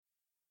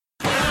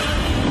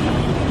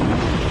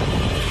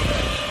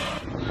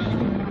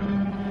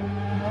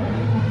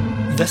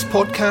This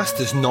podcast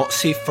is not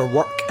safe for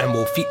work and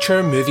will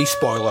feature movie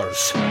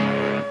spoilers.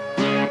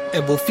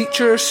 It will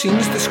feature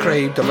scenes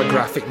described of a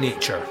graphic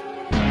nature.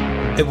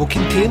 It will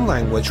contain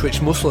language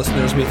which most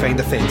listeners may find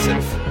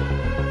offensive.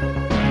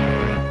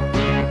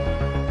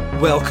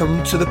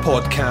 Welcome to the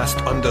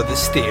podcast Under the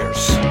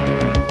Stairs.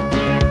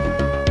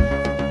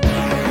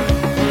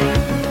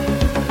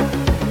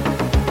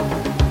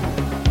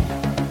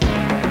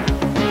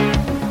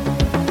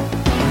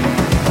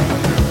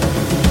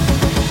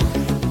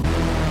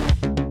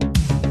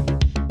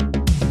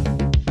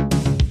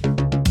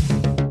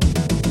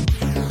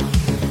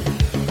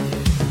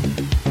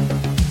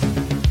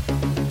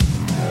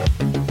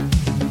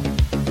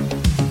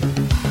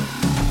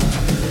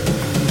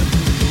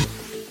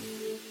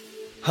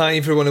 Hi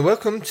everyone and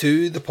welcome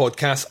to the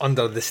podcast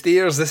Under the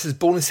Stairs. This is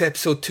bonus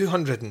episode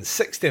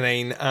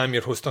 269. I'm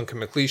your host Duncan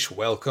McLeish.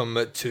 Welcome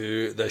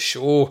to the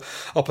show.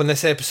 Up on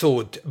this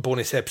episode,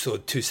 bonus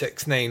episode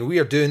 269, we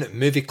are doing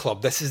Movie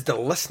Club. This is the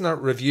Listener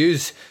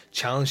Reviews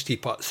Challenge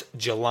Teapots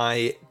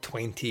July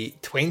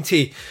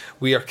 2020.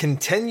 We are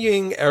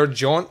continuing our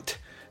jaunt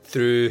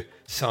through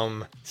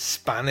some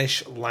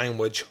Spanish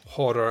language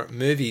horror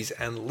movies.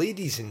 And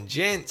ladies and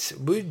gents,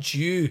 would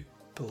you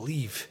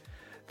believe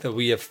that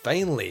we have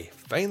finally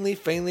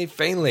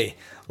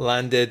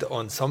landed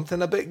on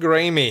something a bit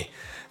grimy?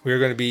 We're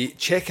going to be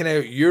checking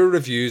out your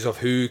reviews of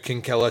Who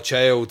Can Kill a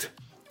Child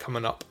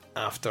coming up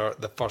after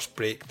the first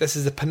break. This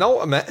is the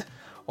penultimate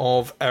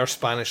of our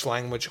Spanish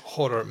language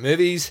horror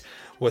movies,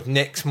 with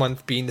next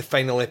month being the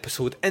final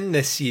episode in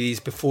this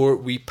series before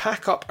we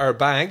pack up our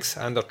bags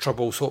and our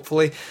troubles,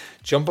 hopefully,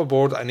 jump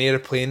aboard an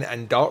aeroplane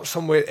and dart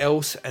somewhere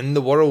else in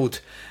the world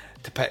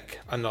to pick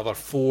another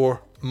 4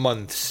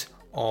 months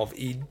of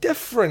a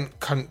different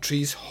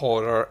country's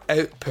horror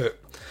output.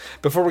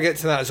 Before we get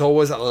to that, as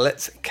always,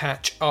 let's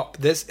catch up.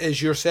 This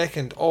is your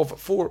second of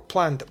 4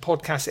 planned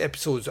podcast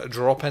episodes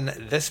dropping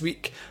this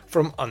week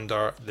from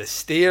Under the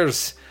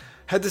Stairs.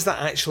 How does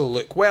that actually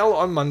look? Well,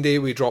 on Monday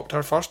we dropped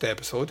our first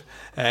episode.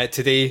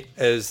 Today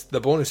is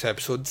the bonus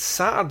episode.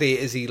 Saturday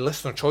is a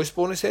listener choice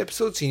bonus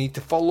episode, so you need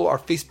to follow our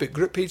Facebook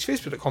group page,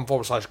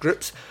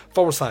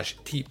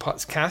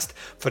 facebook.com/groups/teapotscast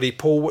for a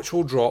poll which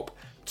will drop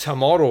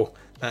tomorrow.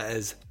 That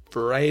is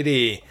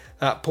Friday.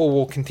 That poll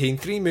will contain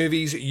 3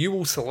 movies. You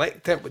will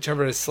select it.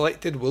 Whichever is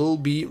selected will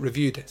be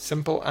reviewed.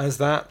 Simple as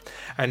that.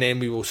 And then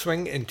we will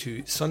swing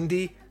into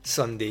Sunday,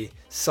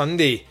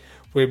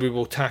 where we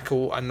will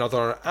tackle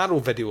another Arrow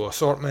Video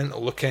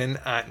assortment looking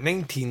at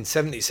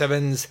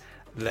 1977's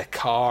The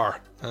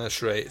Car.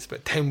 That's right. It's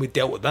about time we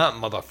dealt with that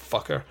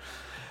motherfucker.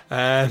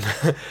 I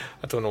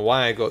don't know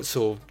why I got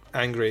so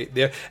angry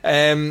there.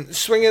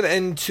 Swinging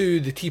into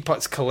the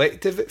Teapots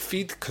Collective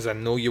feed, because I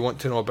know you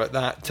want to know about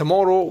that.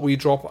 Tomorrow we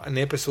drop an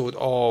episode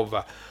of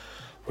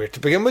Where to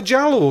Begin with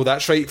Giallo.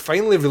 That's right,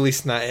 finally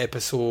releasing that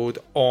episode.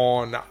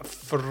 On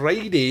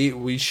Friday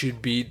we should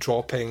be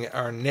dropping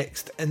our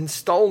next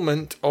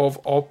installment of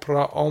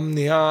Opera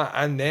Omnia,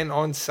 and then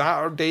on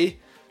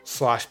Saturday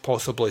 /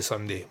 possibly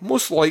Sunday,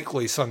 most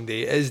likely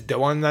Sunday, is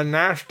Doing the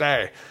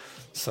Nasty.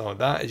 So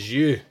that is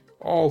you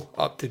all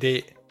up to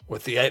date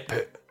with the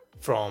output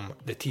from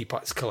the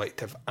Teapots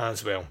Collective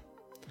as well.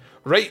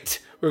 Right,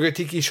 we're going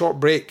to take a short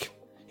break.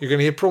 You're going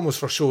to hear promos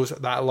for shows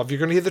that I love. You're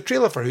going to hear the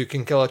trailer for Who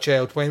Can Kill a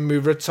Child when we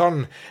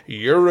return.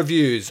 Your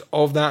reviews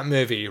of that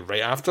movie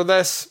right after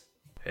this.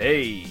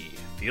 Hey,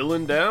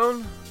 feeling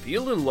down?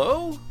 Feeling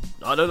low?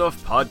 Not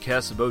enough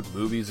podcasts about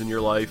movies in your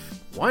life?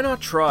 Why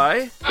not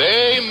try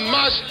They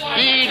Must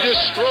Be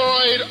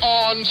Destroyed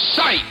on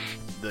Sight,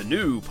 the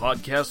new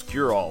podcast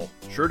cure-all,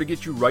 sure to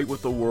get you right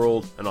with the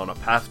world and on a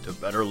path to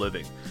better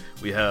living.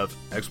 We have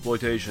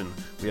exploitation,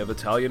 we have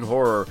Italian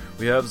horror,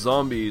 we have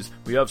zombies,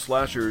 we have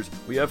slashers,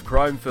 we have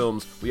crime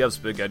films, we have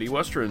spaghetti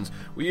westerns,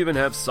 we even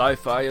have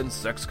sci-fi and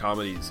sex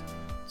comedies.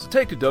 So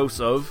take a dose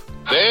of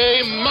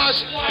They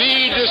Must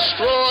Be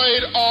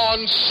Destroyed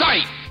on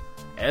Sight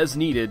as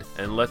needed,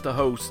 and let the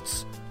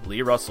hosts,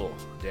 Lee Russell,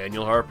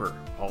 Daniel Harper,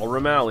 Paul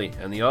Romali,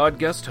 and the odd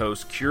guest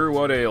host cure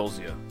what ails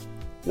you.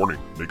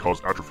 Warning, may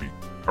cause atrophy,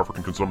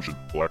 African consumption,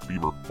 black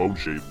fever, bone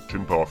shave,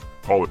 chin cough,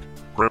 colic,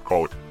 cramp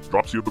colic,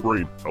 dropsy of the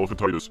brain,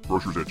 elephantitis,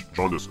 grocer's itch,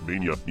 jaundice,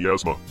 mania,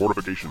 miasma,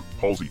 mortification,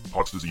 palsy,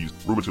 Pott's disease,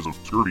 rheumatism,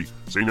 scurvy,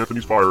 St.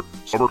 Anthony's fire,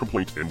 summer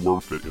complaint, and worm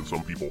fit in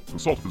some people.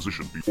 Consult a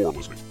physician before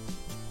listening.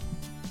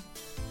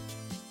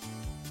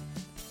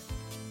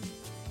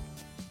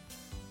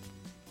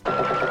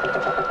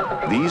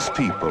 These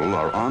people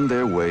are on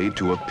their way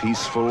to a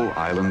peaceful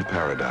island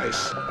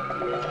paradise.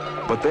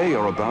 But they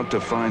are about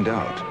to find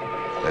out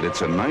that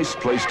it's a nice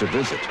place to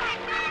visit,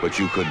 but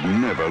you could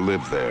never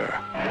live there.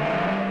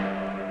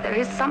 There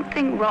is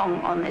something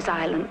wrong on this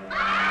island.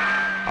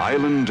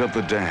 Island of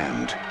the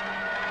Damned,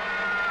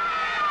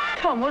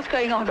 Tom, what's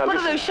going on? What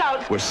are those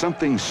shouts? where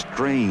something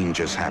strange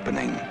is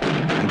happening,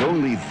 and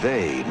only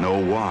they know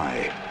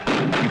why.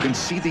 You can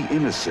see the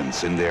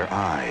innocence in their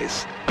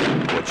eyes.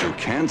 What you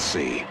can't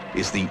see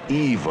is the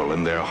evil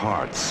in their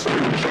hearts.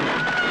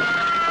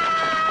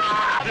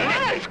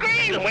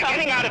 Scream! We're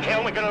getting out of here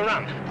and we're gonna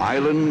run.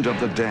 Island of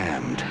the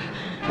Damned.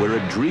 where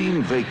a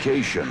dream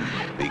vacation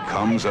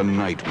becomes a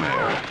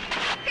nightmare.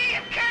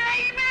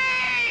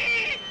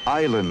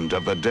 Island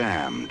of the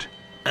Damned.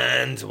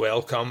 And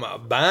welcome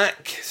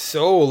back.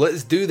 So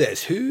let's do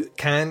this. Who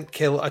can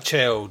kill a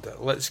child?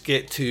 Let's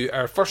get to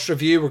our first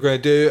review. We're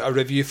going to do a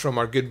review from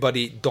our good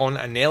buddy Don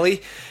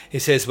Anelli. He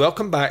says,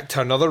 welcome back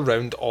to another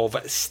round of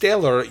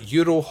stellar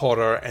Euro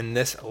horror in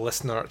this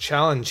listener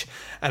challenge.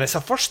 And it's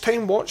a first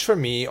time watch for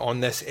me on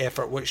this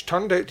effort, which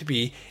turned out to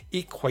be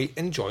a quite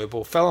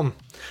enjoyable film.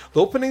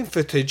 The opening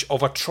footage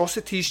of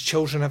atrocities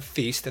children have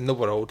faced in the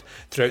world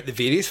throughout the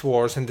various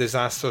wars and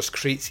disasters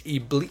creates a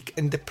bleak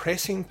and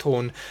depressing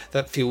tone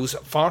that feels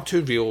far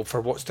too real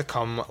for what's to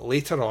come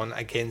later on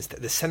against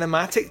the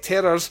cinematic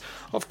terrors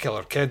of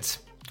killer kids.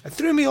 It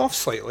threw me off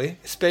slightly,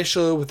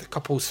 especially with the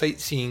couple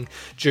sightseeing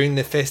during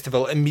the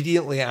festival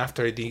immediately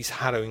after these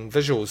harrowing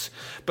visuals,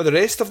 but the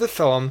rest of the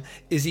film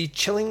is a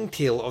chilling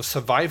tale of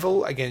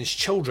survival against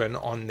children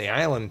on the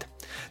island.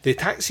 The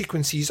attack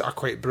sequences are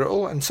quite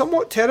brutal and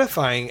somewhat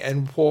terrifying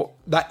in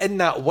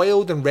that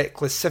wild and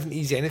reckless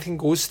 70s anything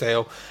goes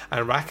style,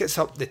 and rackets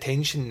up the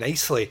tension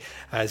nicely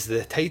as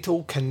the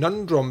title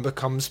conundrum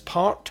becomes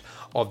part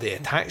of the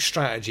attack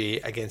strategy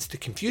against the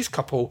confused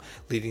couple,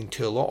 leading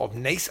to a lot of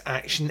nice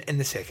action in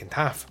the second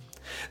half.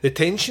 The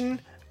tension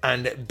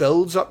and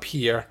builds up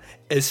here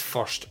is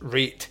first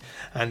rate,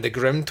 and the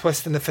grim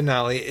twist in the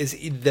finale is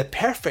the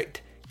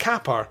perfect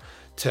capper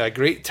to a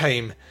great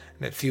time,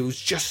 and it feels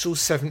just so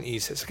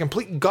 70s. It's a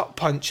complete gut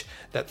punch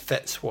that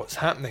fits what's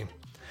happening.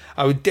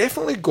 I would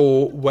definitely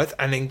go with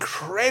an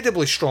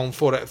incredibly strong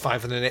 4 out of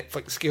 5 on the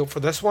Netflix scale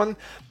for this one,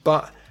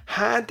 but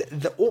had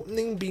the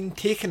opening been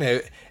taken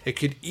out, it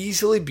could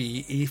easily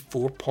be a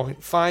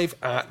 4.5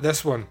 at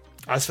this one.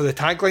 As for the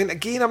tagline,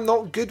 again, I'm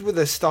not good with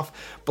this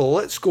stuff, but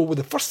let's go with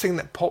the first thing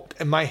that popped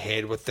in my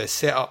head with this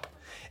setup.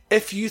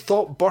 If you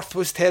thought birth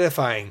was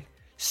terrifying,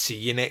 see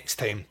you next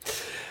time.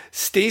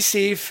 Stay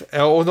safe.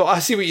 Oh no, I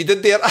see what you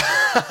did there.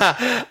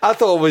 I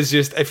thought it was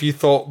just, if you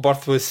thought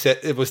birth was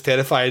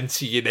terrifying,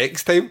 see you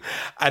next time.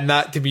 And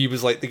that to me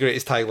was like the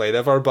greatest tagline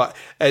ever. But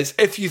it's,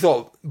 if you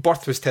thought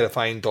birth was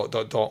terrifying, ...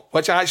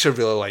 which I actually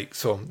really like.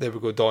 So there we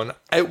go, Don.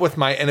 Out with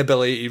my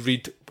inability to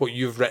read what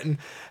you've written.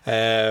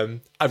 I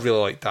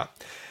really like that.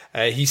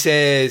 He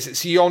says,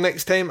 see you all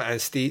next time and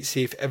stay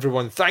safe,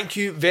 everyone. Thank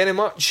you very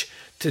much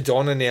to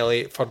Don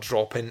Anelli for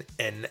dropping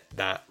in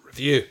that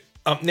review.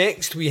 Up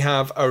next, we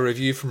have a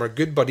review from our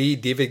good buddy,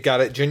 David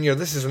Garrett Jr.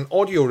 This is an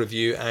audio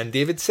review, and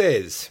David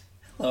says...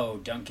 Hello,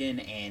 Duncan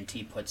and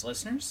T-Puts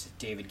listeners.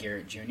 David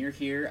Garrett Jr.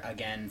 here,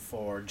 again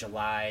for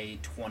July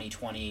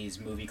 2020's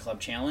Movie Club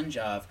Challenge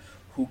of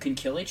Who Can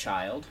Kill a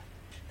Child?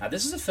 Now,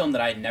 this is a film that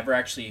I had never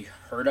actually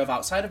heard of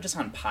outside of just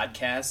on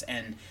podcasts,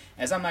 and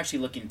as I'm actually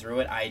looking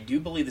through it, I do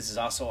believe this is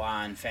also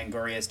on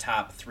Fangoria's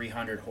top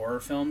 300 horror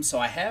films, so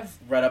I have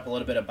read up a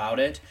little bit about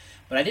it,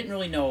 but I didn't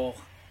really know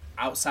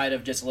outside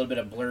of just a little bit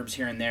of blurbs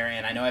here and there,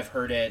 and I know I've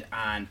heard it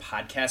on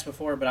podcasts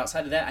before, but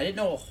outside of that, I didn't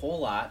know a whole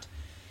lot.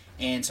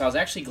 And so I was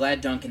actually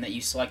glad, Duncan, that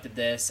you selected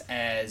this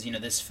as,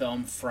 this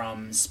film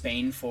from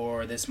Spain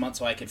for this month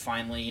so I could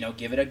finally,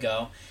 give it a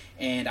go.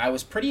 And I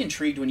was pretty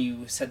intrigued when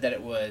you said that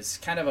it was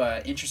kind of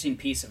an interesting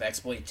piece of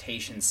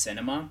exploitation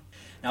cinema.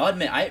 Now, I'll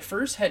admit, I at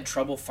first had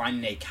trouble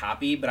finding a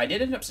copy, but I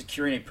did end up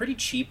securing a pretty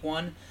cheap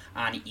one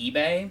on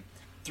eBay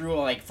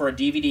through, for a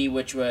DVD,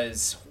 which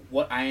was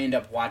what I end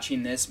up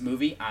watching this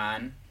movie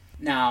on.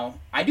 Now,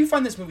 I do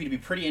find this movie to be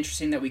pretty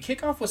interesting, that we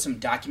kick off with some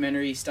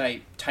documentary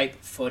type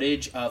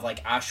footage of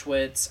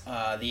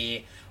Auschwitz,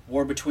 the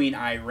war between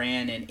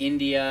Iran and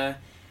India,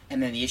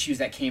 and then the issues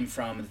that came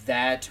from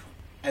that,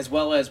 as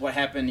well as what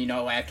happened,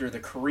 after the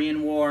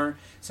Korean War,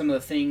 some of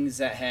the things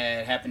that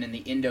had happened in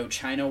the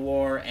Indochina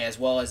War, as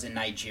well as in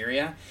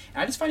Nigeria.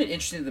 And I just find it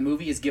interesting that the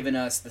movie has given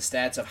us the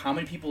stats of how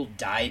many people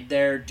died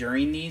there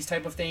during these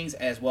type of things,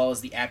 as well as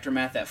the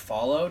aftermath that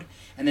followed,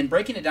 and then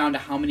breaking it down to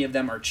how many of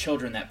them are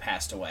children that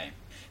passed away.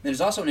 And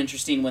there's also an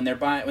interesting, when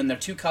they're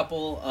two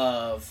couple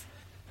of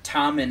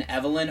Tom and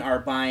Evelyn are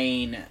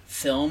buying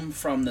film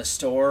from the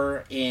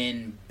store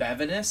in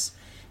Bevenis,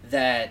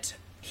 that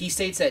he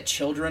states that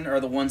children are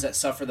the ones that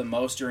suffer the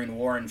most during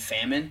war and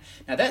famine.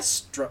 Now that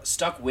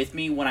stuck with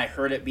me when I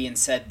heard it being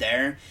said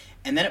there,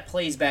 and then it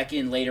plays back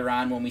in later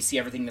on when we see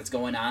everything that's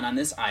going on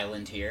this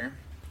island here.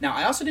 Now,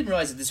 I also didn't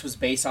realize that this was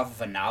based off of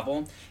a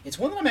novel. It's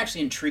one that I'm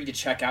actually intrigued to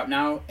check out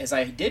now, as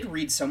I did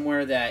read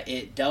somewhere that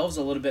it delves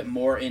a little bit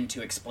more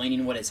into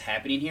explaining what is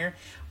happening here.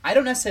 I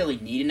don't necessarily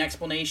need an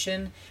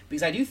explanation,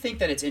 because I do think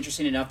that it's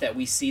interesting enough that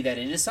we see that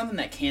it is something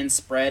that can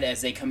spread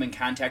as they come in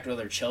contact with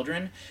other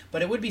children,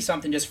 but it would be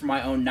something just for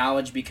my own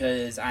knowledge,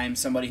 because I'm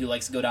somebody who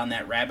likes to go down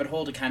that rabbit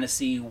hole to kind of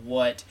see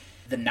what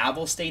the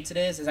novel states it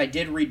is, as I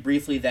did read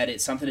briefly that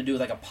it's something to do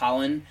with a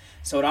pollen,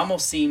 so it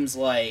almost seems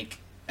like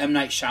M.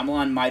 Night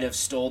Shyamalan might have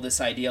stole this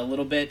idea a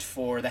little bit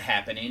for The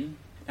Happening.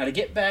 Now, to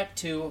get back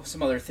to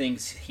some other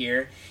things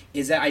here,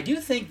 is that I do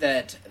think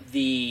that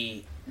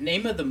the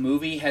name of the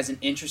movie has an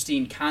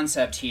interesting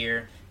concept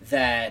here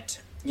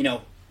that,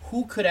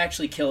 who could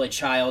actually kill a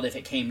child if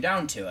it came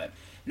down to it.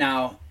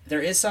 Now,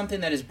 there is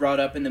something that is brought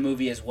up in the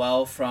movie as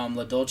well from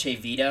La Dolce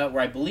Vita,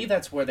 where I believe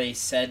that's where they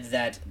said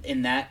that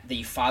in that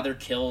the father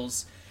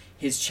kills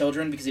his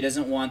children because he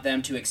doesn't want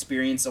them to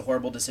experience the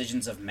horrible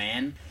decisions of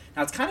man.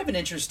 Now, it's kind of an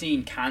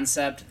interesting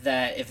concept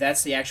that if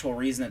that's the actual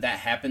reason that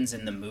happens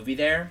in the movie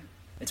there.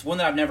 It's one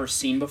that I've never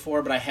seen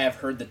before, but I have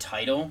heard the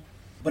title.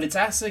 But it's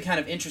actually kind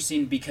of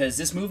interesting because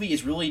this movie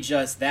is really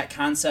just that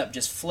concept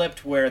just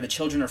flipped, where the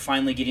children are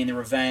finally getting the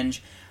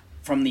revenge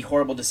from the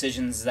horrible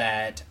decisions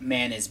that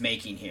man is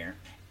making here.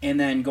 And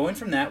then going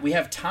from that, we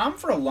have Tom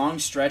for a long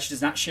stretch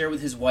does not share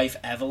with his wife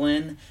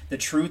Evelyn the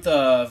truth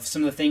of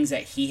some of the things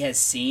that he has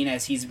seen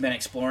as he's been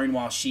exploring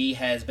while she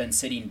has been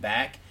sitting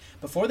back.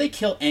 Before they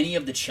kill any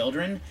of the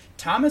children,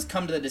 Tom has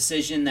come to the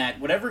decision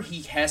that whatever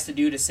he has to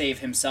do to save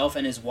himself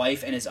and his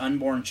wife and his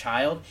unborn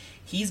child,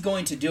 he's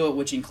going to do it,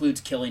 which includes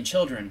killing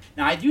children.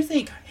 Now, I do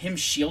think him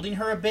shielding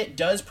her a bit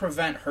does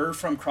prevent her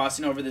from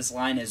crossing over this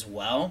line as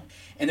well.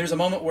 And there's a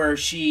moment where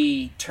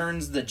she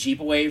turns the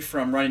Jeep away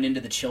from running into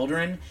the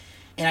children,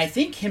 and I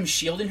think him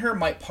shielding her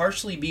might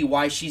partially be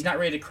why she's not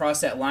ready to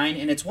cross that line,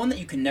 and it's one that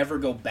you can never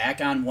go back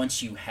on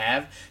once you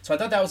have. So I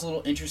thought that was a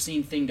little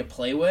interesting thing to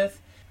play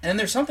with. And then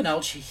there's something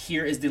else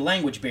here is the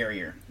language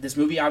barrier. This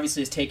movie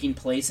obviously is taking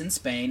place in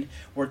Spain,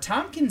 where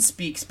Tom can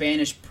speak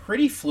Spanish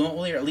pretty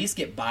fluently, or at least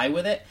get by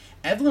with it.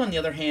 Evelyn, on the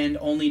other hand,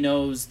 only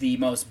knows the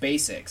most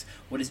basics.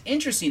 What is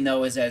interesting,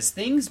 though, is as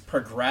things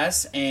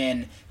progress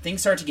and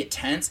things start to get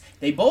tense,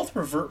 they both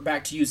revert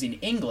back to using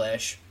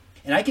English.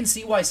 And I can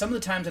see why some of the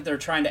times that they're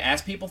trying to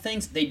ask people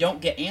things, they don't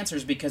get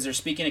answers because they're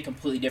speaking a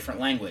completely different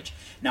language.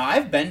 Now,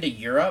 I've been to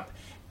Europe,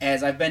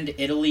 as I've been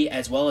to Italy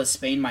as well as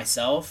Spain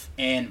myself,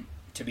 and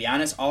to be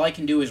honest, all I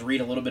can do is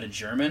read a little bit of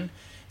German.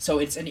 So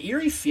it's an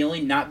eerie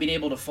feeling not being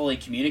able to fully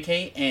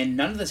communicate, and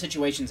none of the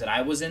situations that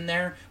I was in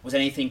there was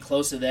anything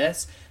close to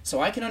this.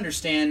 So I can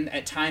understand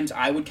at times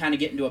I would kind of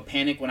get into a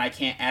panic when I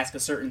can't ask a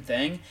certain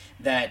thing,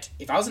 that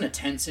if I was in a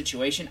tense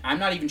situation, I'm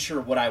not even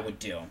sure what I would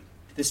do.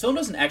 This film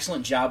does an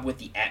excellent job with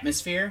the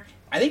atmosphere.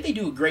 I think they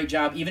do a great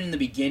job even in the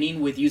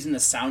beginning with using the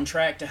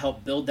soundtrack to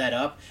help build that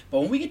up. But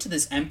when we get to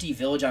this empty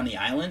village on the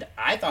island,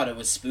 I thought it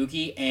was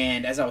spooky.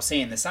 And as I was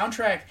saying, the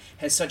soundtrack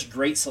has such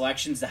great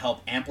selections to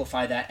help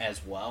amplify that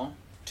as well.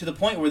 To the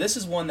point where this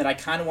is one that I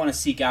kind of want to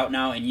seek out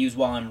now and use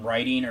while I'm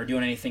writing or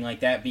doing anything like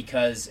that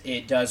because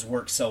it does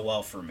work so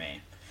well for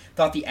me.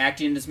 Thought the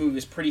acting in this movie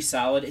was pretty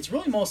solid. It's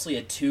really mostly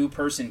a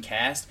two-person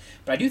cast,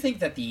 but I do think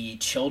that the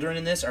children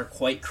in this are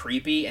quite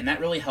creepy, and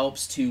that really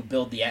helps to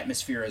build the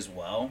atmosphere as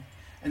well.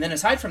 And then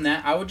aside from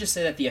that, I would just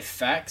say that the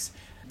effects,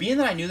 being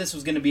that I knew this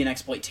was going to be an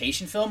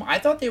exploitation film, I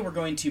thought they were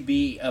going to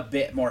be a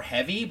bit more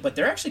heavy, but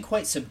they're actually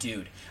quite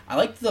subdued. I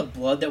like the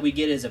blood that we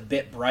get is a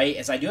bit bright,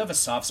 as I do have a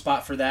soft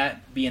spot for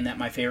that, being that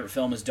my favorite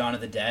film is Dawn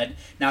of the Dead.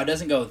 Now, it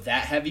doesn't go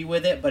that heavy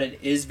with it, but it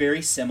is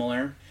very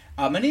similar.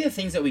 Many of the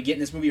things that we get in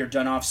this movie are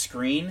done off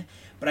screen,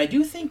 but I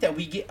do think that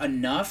we get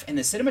enough, and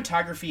the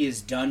cinematography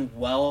is done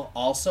well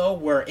also,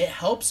 where it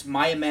helps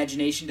my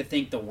imagination to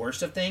think the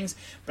worst of things.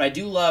 But I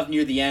do love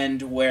near the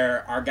end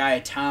where our guy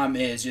Tom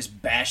is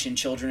just bashing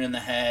children in the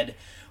head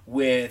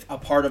with a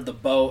part of the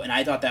boat, and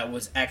I thought that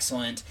was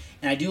excellent.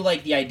 And I do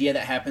like the idea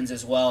that happens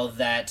as well,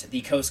 that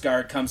the Coast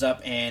Guard comes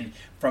up, and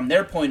from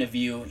their point of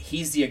view,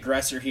 he's the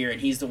aggressor here,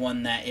 and he's the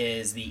one that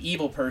is the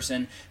evil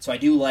person. So I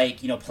do like,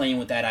 playing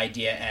with that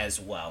idea as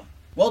well.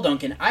 Well,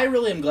 Duncan, I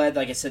really am glad,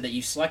 like I said, that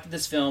you selected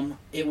this film.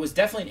 It was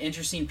definitely an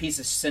interesting piece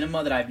of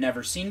cinema that I've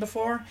never seen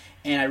before,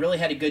 and I really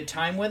had a good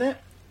time with it.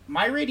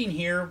 My rating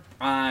here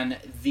on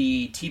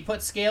the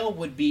Teapot scale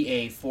would be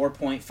a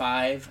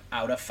 4.5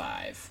 out of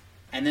 5.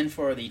 And then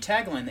for the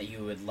tagline that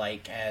you would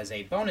like as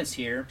a bonus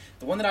here,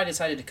 the one that I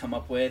decided to come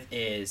up with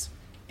is,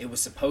 it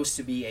was supposed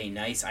to be a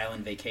nice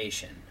island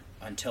vacation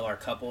until our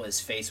couple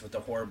is faced with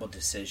a horrible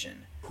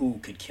decision. Who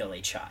could kill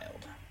a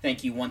child?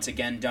 Thank you once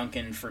again,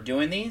 Duncan, for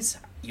doing these.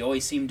 You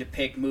always seem to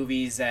pick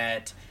movies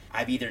that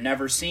I've either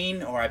never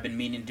seen or I've been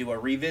meaning to do a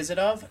revisit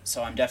of,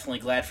 so I'm definitely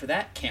glad for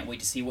that. Can't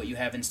wait to see what you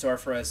have in store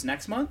for us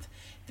next month.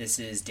 This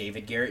is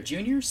David Garrett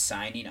Jr.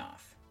 signing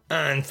off.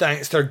 And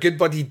thanks to our good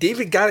buddy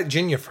David Garrett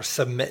Jr. for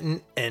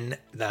submitting in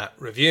that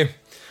review.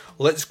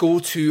 Let's go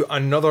to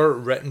another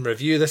written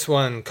review. This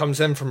one comes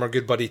in from our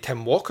good buddy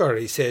Tim Walker.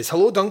 He says,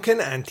 "Hello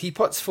Duncan and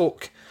Teapots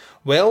folk.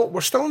 Well,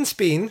 we're still in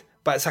Spain,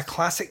 but it's a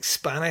classic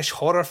Spanish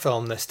horror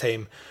film this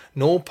time.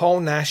 No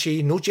Paul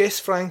Naschy, no Jess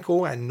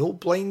Franco, and no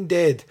Blind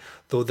Dead,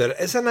 though there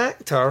is an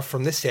actor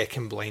from the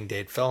second Blind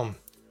Dead film.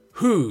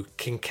 Who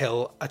Can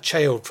Kill a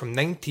Child from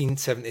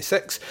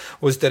 1976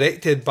 was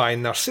directed by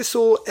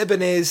Narciso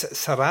Ibáñez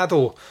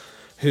Serrano,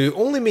 who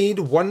only made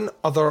one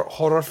other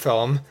horror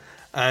film,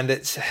 and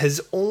it's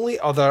his only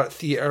other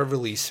theatre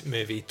release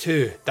movie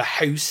too, The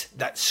House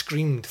That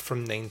Screamed from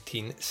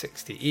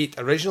 1968,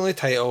 originally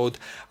titled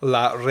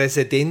La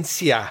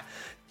Residencia.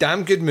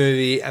 Damn good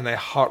movie, and I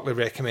heartily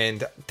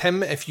recommend.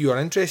 Tim, if you are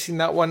interested in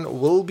that one,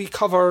 will be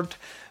covered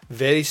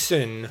very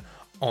soon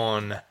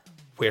on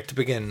Where to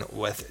Begin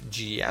with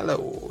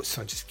Giallo.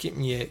 So just keep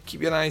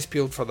your eyes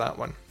peeled for that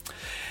one.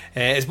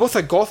 It's both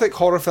a gothic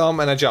horror film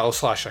and a giallo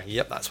slasher.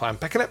 Yep, that's why I'm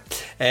picking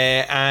it.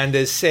 And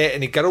is set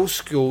in a girls'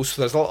 school,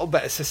 so there's a little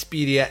bit of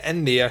Suspiria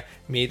in there,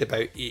 made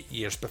about 8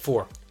 years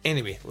before.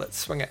 Anyway, let's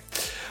swing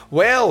it.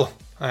 Well,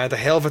 I had a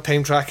hell of a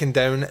time tracking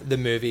down the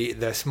movie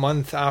this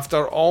month.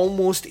 After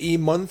almost a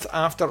month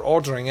after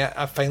ordering it,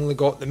 I finally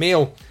got the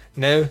mail.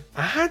 Now,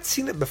 I had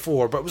seen it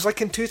before, but it was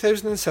like in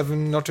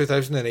 2007 or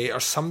 2008 or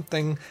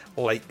something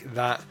like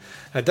that.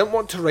 I didn't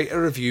want to write a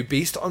review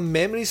based on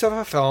memories of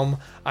a film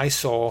I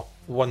saw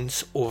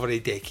once over a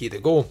decade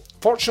ago.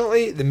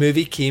 Fortunately, the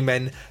movie came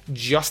in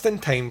just in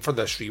time for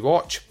this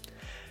rewatch.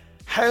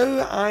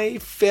 How I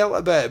felt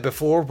about it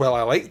before, well,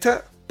 I liked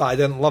it, but I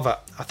didn't love it.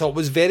 I thought it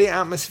was very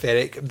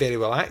atmospheric, very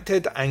well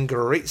acted, and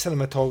great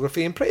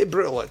cinematography, and pretty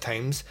brutal at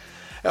times.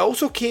 It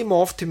also came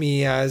off to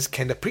me as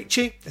kind of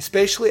preachy,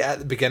 especially at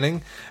the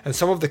beginning, and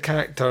some of the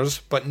characters,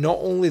 but not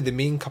only the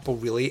main couple,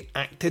 really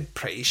acted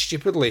pretty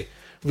stupidly.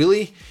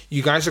 Really?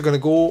 You guys are going to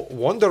go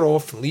wander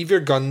off and leave your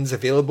guns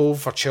available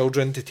for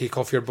children to take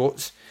off your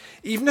boats?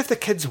 Even if the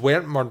kids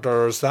weren't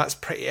murderers, that's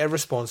pretty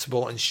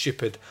irresponsible and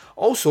stupid.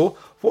 Also,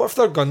 what if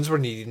their guns were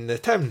needed in the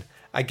town?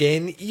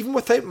 Again, even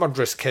without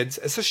murderous kids,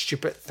 it's a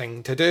stupid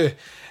thing to do.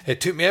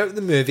 It took me out of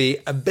the movie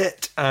a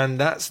bit, and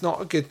that's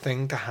not a good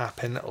thing to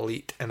happen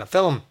late in a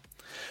film.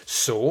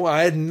 So,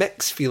 I had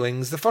mixed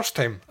feelings the first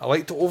time. I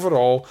liked it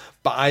overall,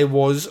 but I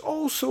was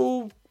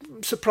also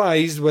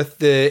surprised with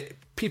the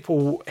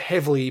people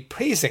heavily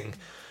praising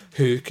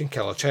Who Can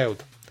Kill a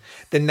Child.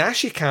 The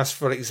Naschy cast,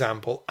 for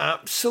example,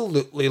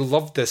 absolutely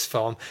loved this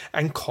film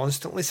and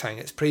constantly sang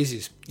its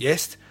praises.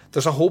 Yes,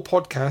 there's a whole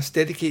podcast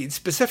dedicated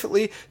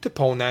specifically to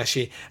Paul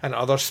Naschy and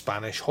other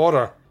Spanish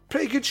horror.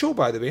 Pretty good show,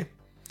 by the way.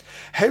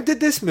 How did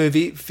this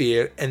movie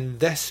fare in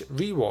this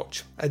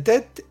rewatch? I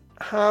did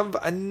have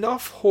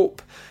enough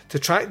hope to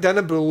track down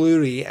a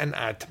Blu-ray and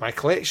add to my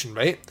collection,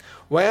 right?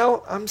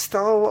 Well, I'm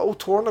still a little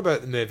torn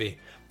about the movie,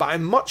 but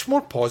I'm much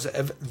more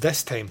positive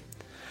this time.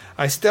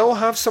 I still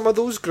have some of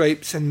those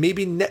gripes, and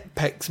maybe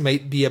nitpicks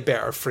might be a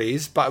better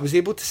phrase, but I was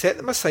able to set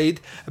them aside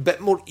a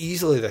bit more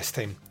easily this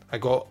time. I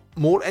got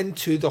more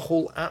into the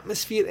whole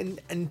atmosphere and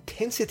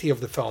intensity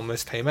of the film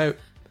this time out.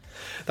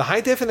 The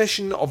high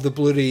definition of the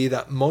Blu-ray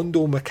that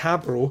Mondo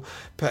Macabro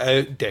put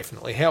out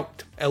definitely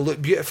helped. It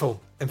looked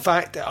beautiful. In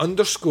fact, it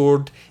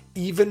underscored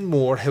even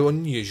more how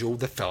unusual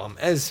the film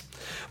is.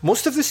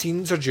 Most of the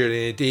scenes are during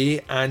the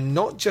day, and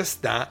not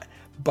just that,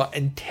 but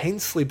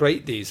intensely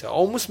bright days. It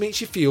almost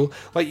makes you feel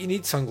like you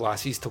need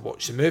sunglasses to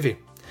watch the movie.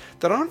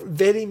 There aren't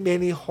very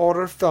many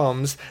horror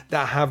films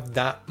that have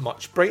that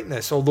much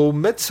brightness, although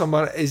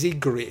Midsommar is a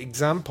great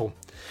example.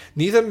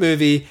 Neither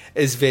movie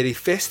is very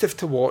festive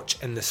to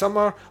watch in the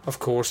summer, of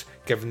course,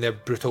 given their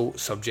brutal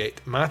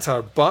subject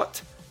matter,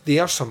 but they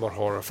are summer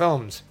horror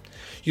films.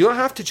 You don't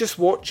have to just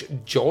watch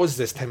Jaws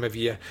this time of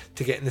year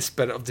to get in the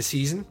spirit of the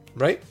season,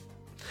 right?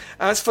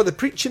 As for the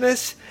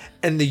preachiness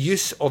and the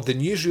use of the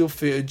newsreel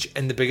footage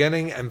in the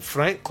beginning, and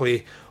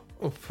frankly,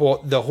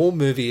 what the whole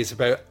movie is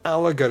about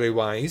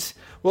allegory-wise,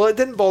 well, it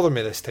didn't bother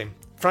me this time.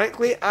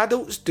 Frankly,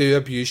 adults do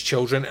abuse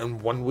children in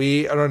one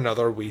way or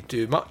another way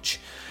too much.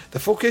 The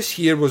focus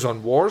here was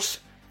on wars,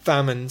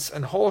 famines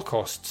and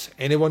holocausts.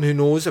 Anyone who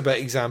knows about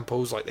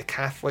examples like the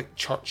Catholic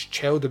Church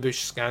child abuse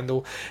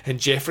scandal and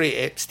Jeffrey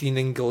Epstein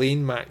and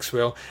Ghislaine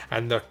Maxwell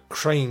and their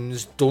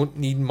crimes don't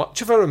need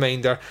much of a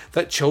reminder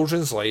that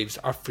children's lives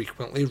are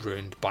frequently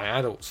ruined by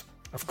adults.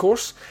 Of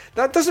course,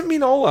 that doesn't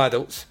mean all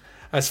adults.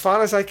 As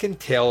far as I can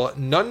tell,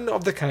 none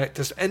of the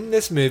characters in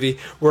this movie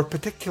were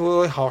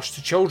particularly harsh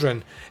to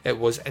children. It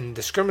was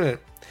indiscriminate.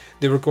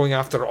 They were going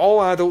after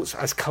all adults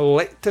as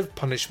collective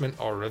punishment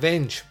or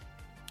revenge.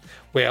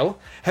 Well,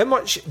 how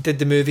much did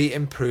the movie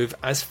improve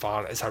as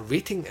far as a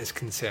rating is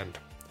concerned?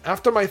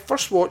 After my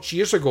first watch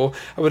years ago,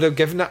 I would have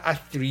given it a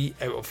 3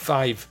 out of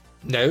 5.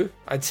 Now,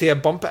 I'd say I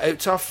bump it out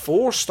to a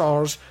 4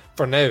 stars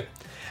for now.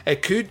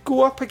 It could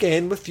go up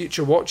again with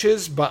future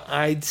watches, but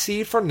I'd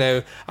say for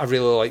now, I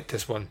really like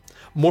this one.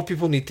 More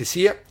people need to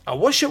see it. I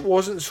wish it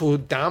wasn't so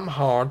damn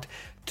hard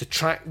to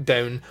track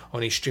down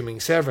on a streaming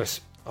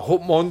service. I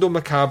hope Mondo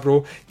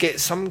Macabro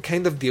gets some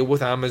kind of deal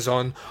with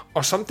Amazon,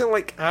 or something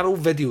like Arrow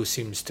Video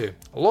seems to.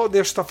 A lot of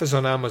their stuff is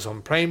on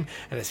Amazon Prime,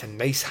 and it's in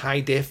nice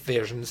high-def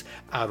versions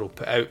Arrow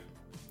put out.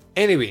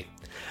 Anyway,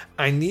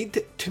 I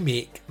need to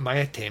make my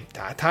attempt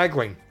at a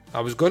tagline. I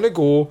was going to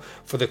go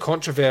for the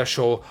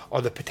controversial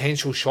or the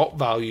potential shock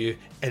value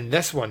in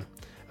this one.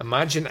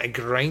 Imagine a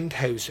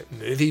grindhouse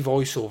movie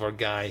voiceover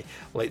guy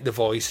like the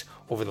voice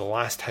over The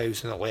Last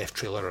House on the Left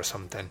trailer or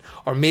something.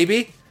 Or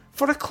maybe,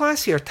 for a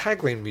classier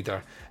tagline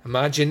reader,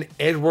 imagine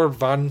Edward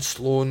Van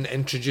Sloan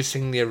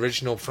introducing the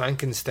original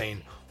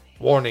Frankenstein.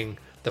 Warning,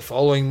 the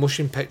following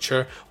motion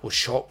picture will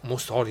shock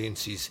most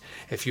audiences.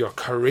 If you are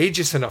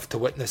courageous enough to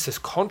witness this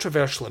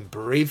controversial and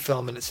brave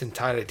film in its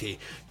entirety,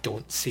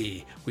 don't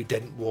say we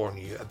didn't warn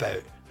you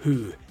about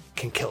Who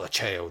Can Kill a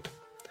Child.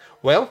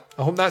 Well,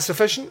 I hope that's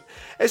sufficient.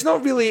 It's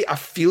not really a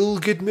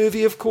feel-good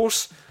movie, of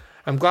course.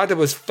 I'm glad I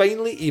was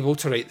finally able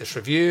to write this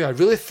review. I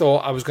really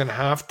thought I was going to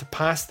have to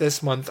pass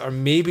this month or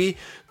maybe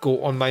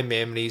go on my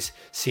memories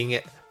seeing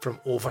it from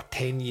over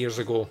 10 years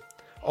ago.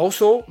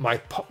 Also,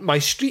 my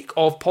streak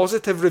of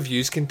positive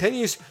reviews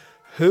continues.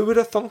 Who would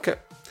have thunk it?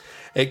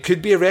 It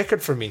could be a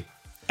record for me.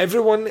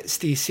 Everyone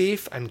stay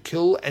safe and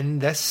cool in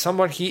this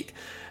summer heat,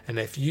 and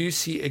if you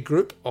see a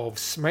group of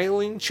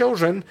smiling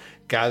children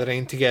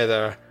gathering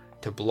together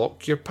to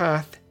block your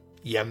path,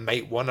 you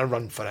might want to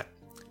run for it.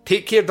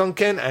 Take care,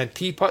 Duncan and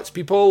Teapots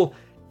people.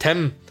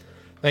 Tim,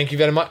 thank you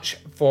very much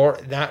for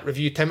that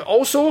review, Tim.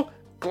 Also,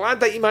 glad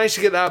that you managed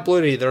to get that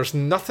Blu-ray. There's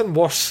nothing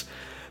worse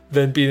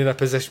than being in a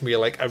position where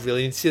you're like, I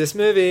really need to see this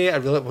movie.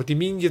 What do you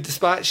mean you've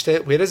dispatched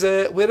it? Where is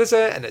it?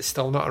 And it's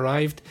still not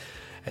arrived.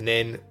 And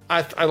then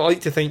I like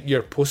to think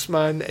your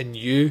postman and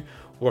you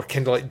were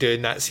kind of like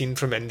doing that scene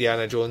from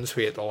Indiana Jones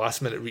where at the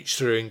last minute reached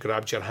through and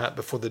grabbed your hat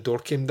before the door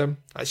came down.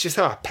 That's just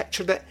how I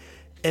pictured it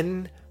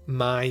in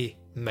my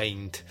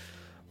mind.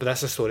 But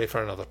that's a story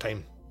for another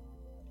time.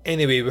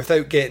 Anyway,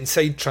 without getting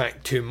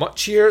sidetracked too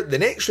much here, the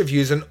next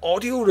review is an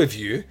audio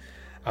review,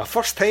 a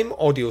first-time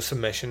audio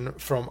submission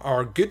from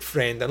our good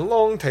friend and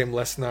long-time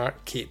listener,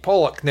 Kate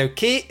Pollock. Now,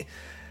 Kate,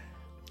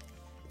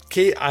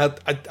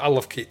 I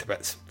love Kate to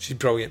bits. She's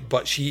brilliant,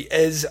 but she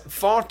is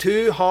far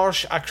too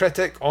harsh a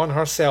critic on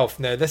herself.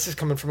 Now, this is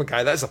coming from a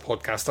guy that is a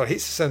podcaster,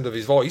 hates the sound of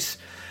his voice,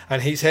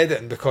 and hates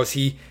editing because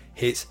he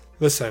hates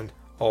the sound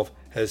of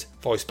his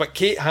voice. But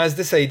Kate has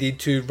decided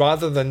to,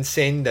 rather than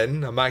send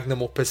in a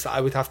magnum opus that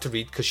I would have to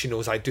read, because she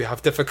knows I do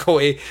have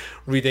difficulty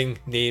reading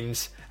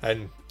names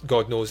and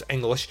God knows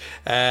English,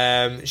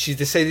 she's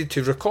decided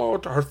to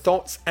record her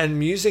thoughts and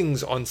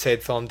musings on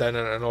said film down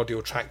in an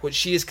audio track, which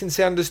she is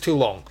concerned is too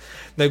long.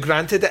 Now,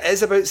 granted, it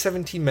is about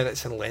 17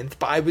 minutes in length,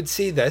 but I would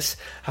say this,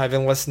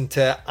 having listened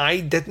to it, I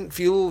didn't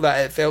feel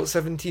that it felt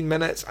 17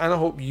 minutes, and I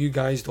hope you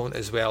guys don't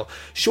as well.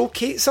 Show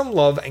Kate some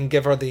love and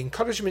give her the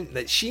encouragement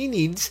that she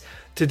needs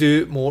to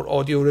do more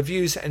audio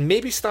reviews, and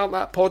maybe start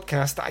that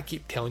podcast that I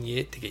keep telling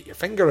you to get your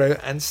finger out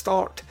and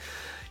start.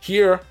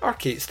 Here are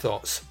Kate's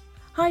thoughts.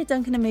 Hi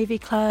Duncan and Movie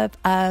Club,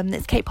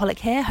 it's Kate Pollock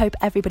here. Hope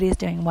everybody is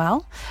doing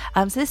well.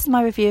 So this is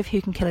my review of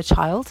Who Can Kill a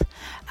Child.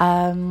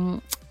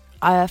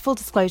 Full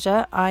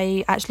disclosure,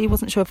 I actually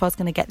wasn't sure if I was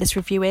going to get this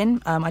review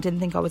in. I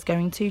didn't think I was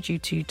going to due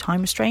to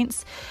time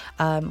restraints.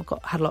 Had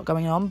a lot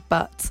going on,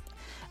 but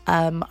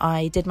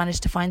I did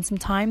manage to find some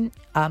time,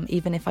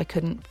 even if I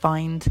couldn't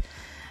find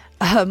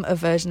a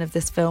version of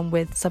this film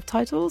with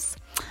subtitles.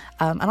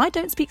 And I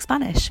don't speak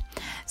Spanish,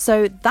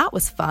 so that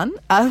was fun.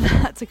 I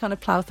had to kind of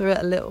plough through it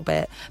a little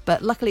bit,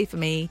 but luckily for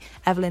me,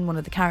 Evelyn, one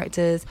of the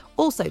characters,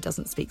 also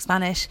doesn't speak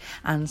Spanish,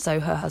 and so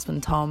her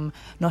husband Tom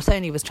not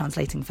only was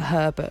translating for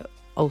her, but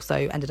also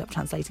ended up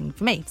translating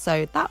for me,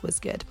 so that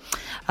was good.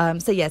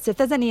 So if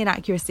there's any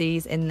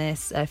inaccuracies in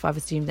this, if I've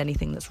assumed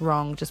anything that's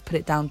wrong, just put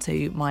it down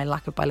to my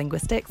lack of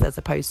bilinguistics as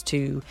opposed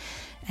to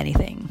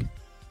anything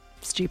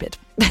stupid.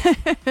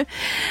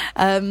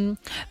 But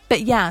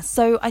yeah,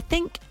 so I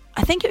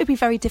think it would be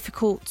very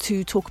difficult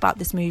to talk about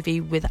this movie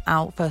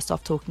without first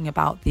off talking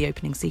about the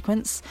opening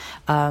sequence.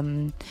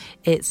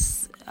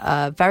 It's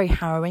very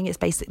harrowing. It's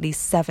basically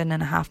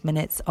 7.5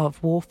 minutes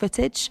of war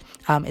footage.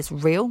 It's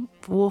real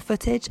war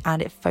footage,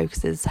 and it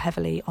focuses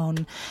heavily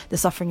on the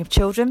suffering of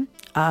children.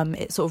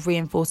 It sort of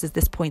reinforces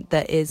this point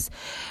that is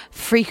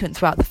frequent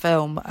throughout the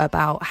film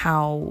about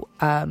how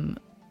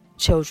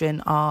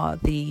children are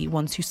the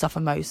ones who suffer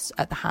most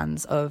at the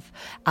hands of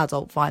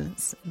adult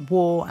violence,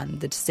 war,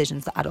 and the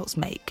decisions that adults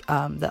make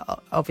that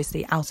are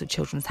obviously out of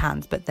children's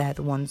hands, but they're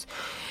the ones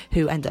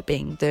who end up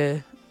being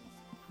the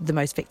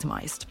most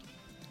victimized.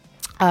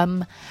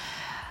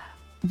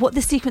 What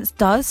this sequence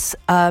does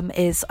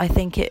is, I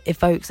think it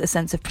evokes a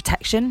sense of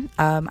protection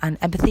and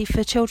empathy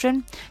for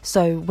children.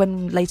 So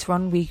when later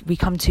on we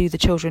come to the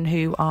children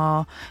who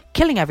are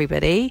killing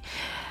everybody,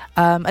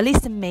 at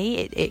least in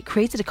me, it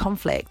created a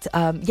conflict.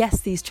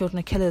 Yes, these children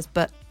are killers,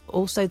 but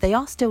also they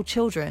are still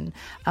children,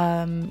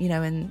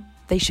 and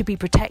they should be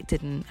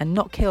protected and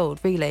not killed,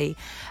 really.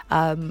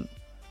 But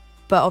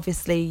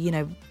obviously,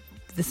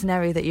 the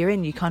scenario that you're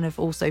in, you kind of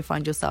also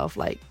find yourself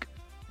like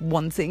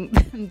wanting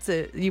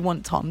you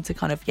want Tom to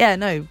kind of,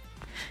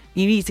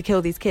 you need to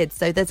kill these kids.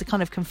 So there's a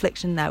kind of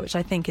confliction there, which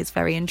I think is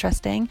very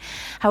interesting.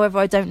 However,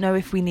 I don't know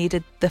if we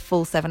needed the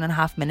full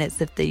 7.5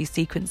 minutes of these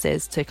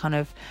sequences to kind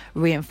of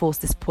reinforce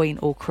this point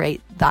or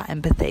create that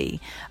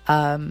empathy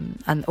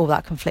and all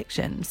that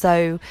confliction.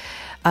 So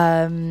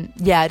I'm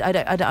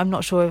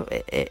not sure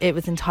it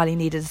was entirely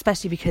needed,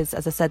 especially because,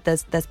 as I said,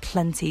 there's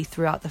plenty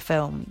throughout the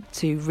film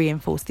to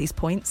reinforce these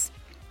points.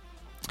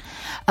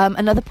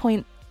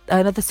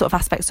 Another sort of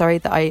aspect,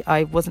 that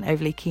I wasn't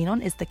overly keen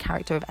on is the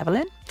character of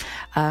Evelyn.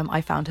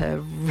 I found her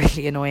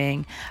really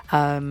annoying.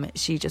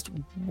 She just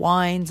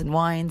whines and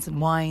whines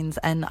and whines,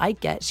 and I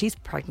get she's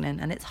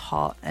pregnant and it's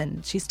hot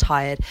and she's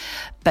tired.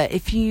 But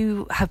if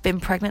you have been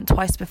pregnant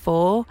twice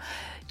before,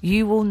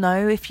 you will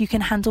know if you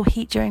can handle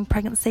heat during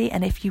pregnancy,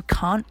 and if you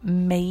can't,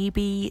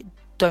 maybe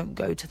don't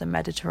go to the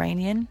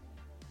Mediterranean.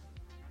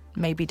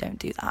 Maybe don't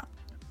do that.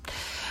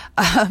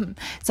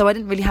 So I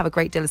didn't really have a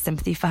great deal of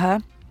sympathy for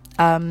her.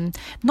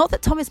 Not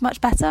that Tom is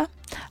much better.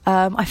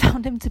 I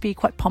found him to be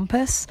quite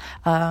pompous.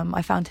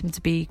 I found him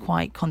to be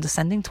quite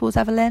condescending towards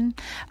Evelyn.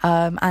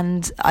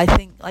 And I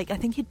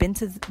think he'd been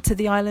to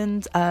the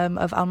island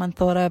of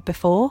Almanzora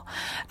before,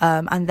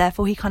 and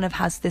therefore he kind of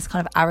has this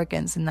kind of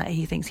arrogance in that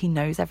he thinks he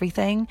knows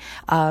everything,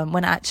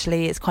 when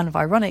actually it's kind of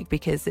ironic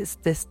because it's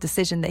this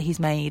decision that he's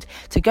made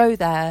to go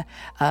there,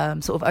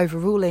 sort of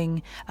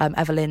overruling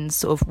Evelyn's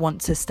sort of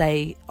want to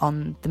stay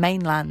on the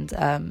mainland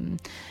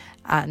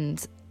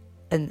and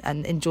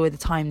enjoy the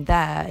time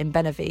there in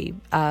Benavi,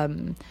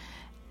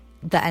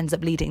 that ends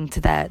up leading to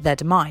their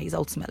demise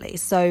ultimately.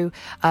 So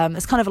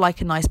it's kind of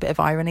like a nice bit of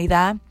irony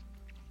there,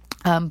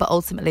 but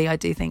ultimately I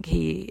do think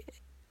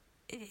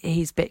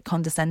he's a bit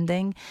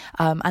condescending,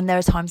 and there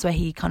are times where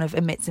he kind of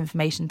omits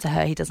information to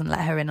her. He doesn't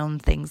let her in on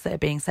things that are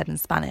being said in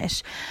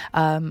Spanish,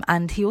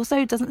 and he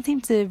also doesn't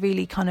seem to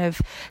really kind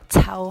of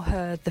tell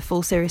her the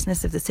full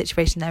seriousness of the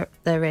situation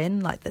they're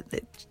in, like that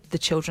the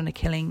children are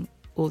killing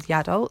all the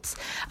adults,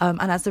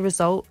 and as a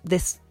result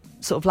this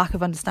sort of lack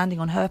of understanding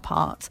on her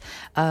part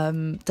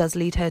does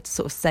lead her to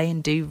sort of say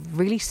and do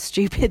really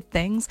stupid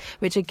things,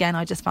 which again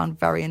I just found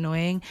very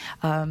annoying,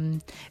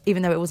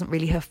 even though it wasn't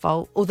really her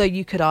fault, although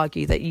you could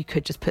argue that you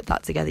could just put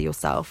that together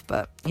yourself,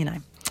 but you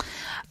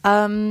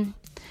know.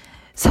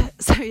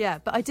 So yeah,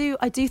 but I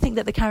do think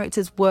that the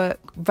characters work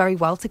very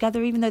well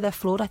together, even though they're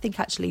flawed. I think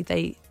actually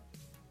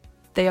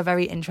they are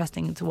very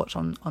interesting to watch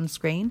on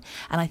screen,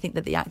 and I think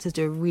that the actors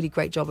do a really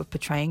great job of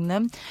portraying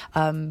them.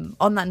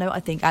 On that note, I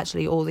think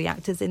actually all the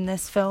actors in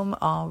this film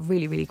are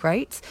really, really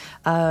great.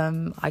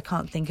 I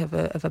can't think of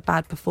a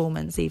bad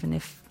performance, even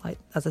if, like,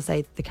 as I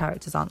say, the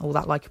characters aren't all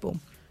that likeable.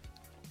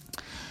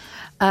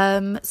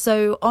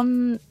 So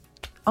on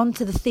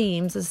to the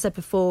themes. As I said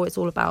before, it's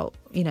all about,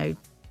 you know,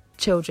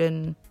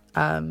 children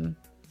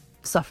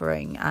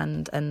suffering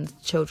and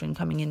children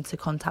coming into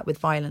contact with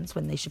violence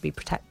when they should be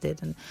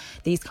protected, and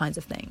these kinds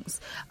of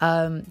things.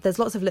 There's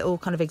lots of little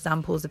kind of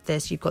examples of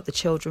this. You've got the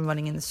children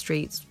running in the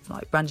streets,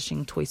 like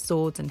brandishing toy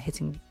swords and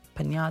hitting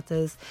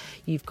piñatas.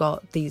 You've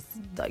got these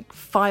like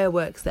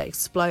fireworks that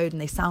explode and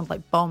they sound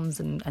like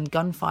bombs and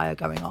gunfire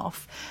going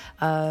off,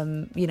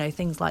 you know,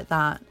 things like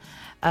that.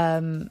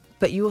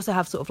 But you also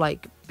have sort of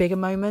like bigger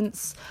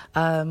moments.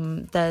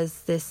 There's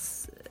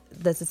this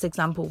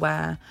example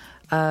where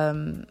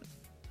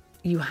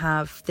you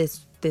have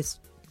this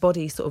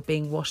body sort of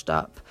being washed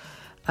up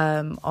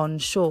on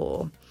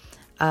shore,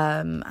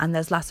 and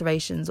there's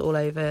lacerations all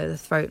over the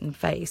throat and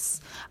face,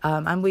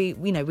 and we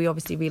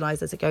obviously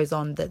realise as it goes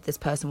on that this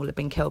person will have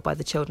been killed by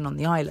the children on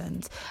the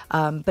island,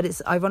 but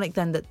it's ironic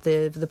then that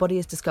the body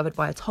is discovered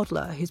by a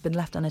toddler who's been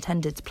left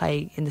unattended to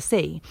play in the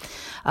sea,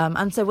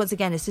 and so once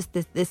again it's just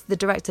the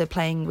director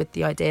playing with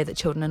the idea that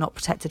children are not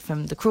protected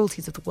from the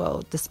cruelties of the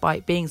world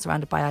despite being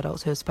surrounded by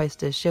adults who are supposed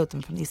to shield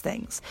them from these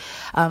things.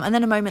 And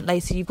then a moment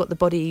later you've got the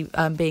body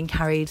being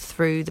carried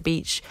through the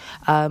beach,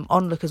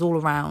 onlookers all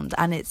around,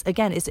 and it's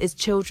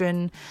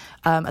children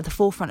at the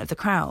forefront of the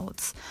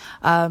crowds.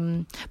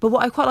 But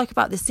what I quite like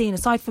about this scene,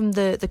 aside from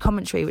the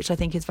commentary, which I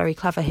think is very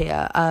clever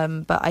here,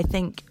 but I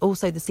think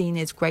also the scene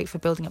is great for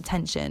building up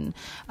tension,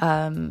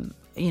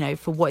 you know,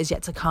 for what is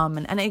yet to come,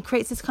 and it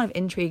creates this kind of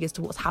intrigue as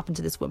to what's happened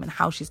to this woman,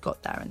 how she's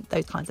got there, and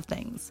those kinds of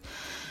things.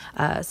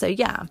 So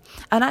yeah,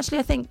 and actually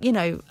I think, you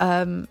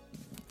know,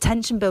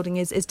 tension building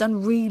is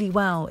done really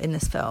well in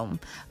this film.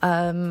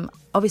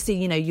 Obviously,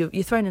 you know,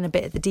 you're thrown in a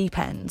bit at the deep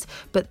end,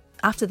 but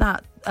after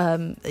that,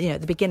 you know,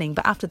 at the beginning,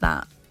 but after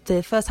that,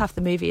 the first half of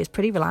the movie is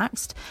pretty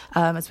relaxed,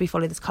 as we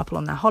follow this couple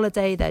on their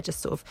holiday. They're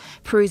just sort of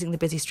perusing the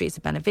busy streets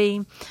of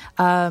Benavi.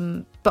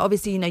 But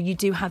obviously, you know, you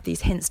do have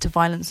these hints to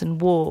violence and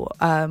war,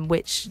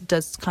 which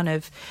does kind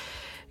of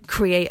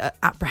create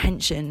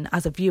apprehension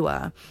as a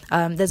viewer.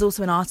 There's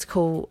also an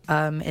article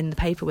in the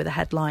paper with a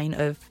headline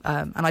of,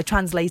 and I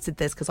translated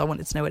this because I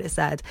wanted to know what it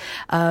said.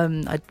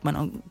 I went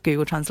on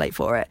Google Translate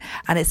for it,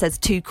 and it says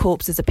 2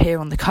 corpses appear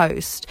on the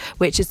coast,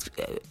 which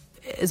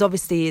is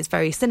obviously is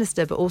very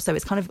sinister, but also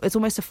it's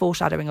almost a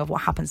foreshadowing of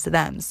what happens to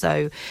them.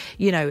 So,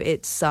 you know,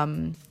 it's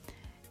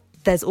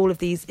there's all of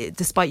these,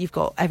 despite you've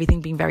got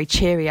everything being very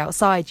cheery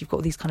outside, you've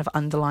got these kind of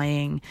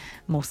underlying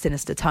more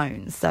sinister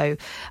tones. So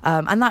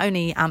and that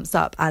only amps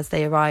up as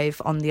they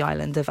arrive on the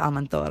island of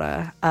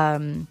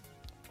Almanzora.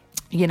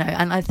 You know,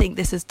 and I think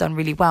this is done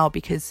really well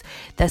because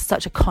there's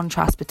such a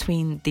contrast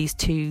between these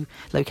two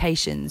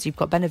locations. You've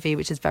got Benavi,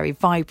 which is very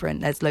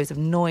vibrant. There's loads of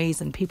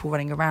noise and people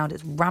running around.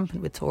 It's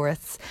rampant with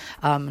tourists,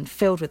 and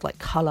filled with like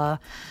colour.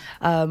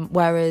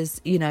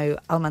 Whereas, you know,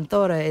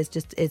 Almanzora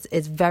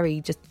is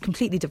very just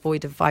completely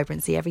devoid of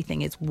vibrancy.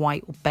 Everything is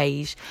white or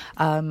beige.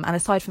 And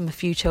aside from a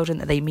few children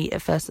that they meet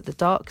at first at the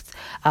docks,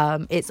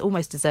 it's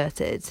almost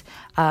deserted.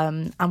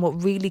 And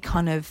what really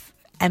kind of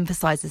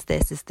emphasises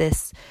this is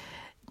this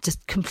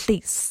just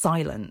complete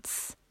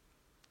silence.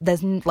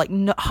 There's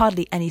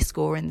hardly any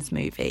score in this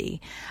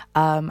movie,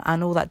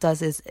 and what that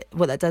does is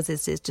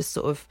just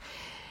sort of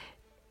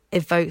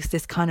evokes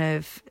this kind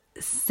of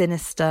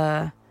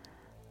sinister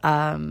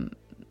sort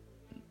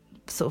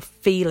of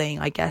feeling,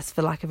 I guess,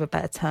 for lack of a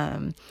better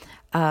term,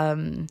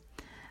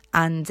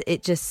 and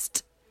it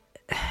just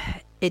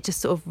it just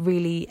sort of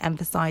really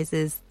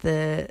emphasizes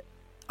the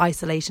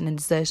isolation and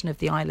desertion of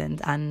the island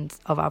and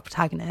of our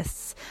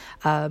protagonists,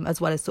 as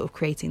well as sort of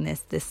creating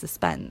this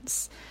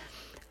suspense.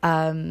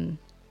 So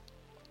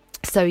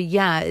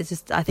yeah, it's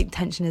just, I think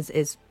tension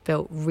is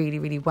built really,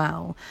 really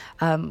well.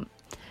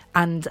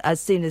 And as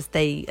soon as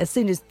they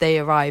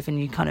arrive and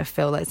you kind of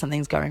feel like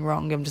something's going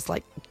wrong, I'm just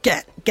like,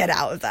 get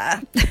out of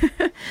there.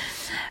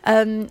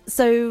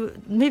 So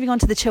moving on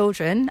to the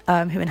children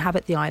who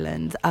inhabit the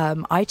island,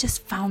 I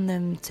just found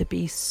them to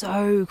be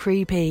so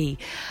creepy.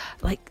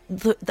 Like,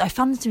 I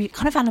found them to be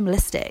kind of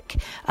animalistic.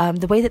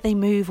 The way that they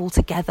move all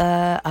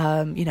together,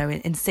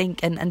 in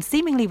sync and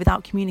seemingly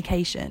without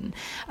communication.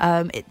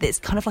 It's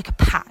kind of like a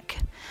pack,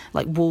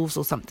 like wolves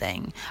or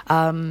something.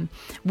 One,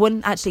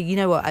 actually, you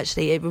know what,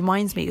 actually, it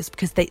reminds me, it's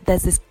because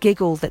there's this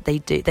giggle that they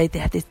do. They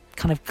have this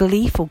kind of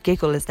gleeful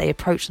giggle as they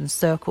approach and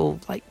circle,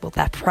 like, well,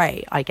 their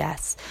prey, I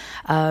guess.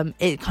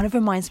 It kind of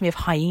reminds me of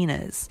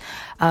hyenas.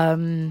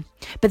 But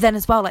then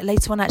as well, like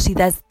later on, actually,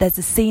 there's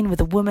a scene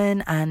with a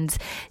woman, and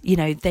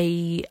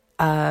they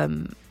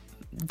kind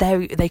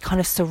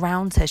of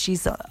surround her.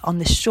 She's on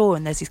the shore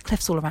and there's these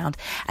cliffs all around,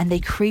 and they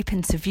creep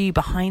into view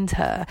behind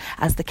her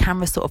as the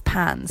camera sort of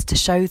pans to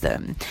show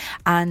them.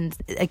 And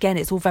again,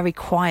 it's all very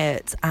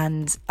quiet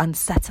and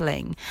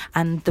unsettling,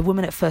 and the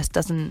woman at first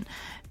doesn't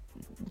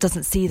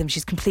see them.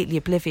 She's completely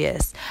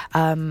oblivious.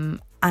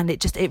 And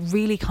it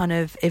really kind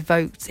of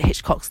evoked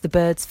Hitchcock's The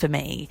Birds for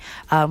me,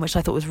 which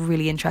I thought was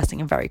really interesting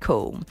and very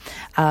cool.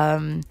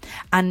 And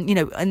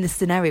in this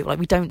scenario, like,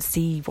 we don't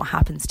see what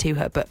happens to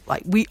her, but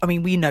like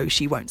we know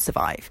she won't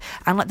survive,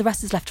 and like the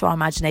rest is left to our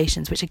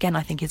imaginations, which again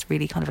I think is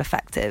really kind of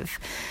effective.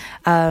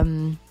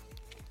 And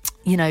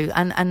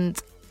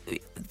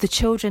the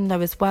children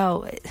know as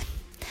well.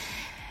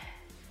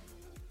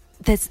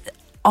 There's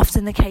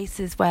often the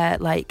cases where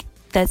like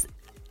there's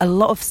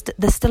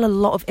still a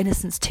lot of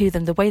innocence to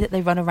them. The way that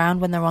they run around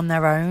when they're on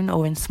their own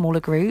or in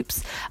smaller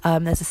groups.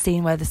 There's a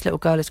scene where this little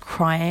girl is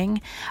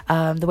crying.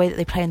 The way that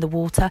they play in the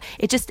water.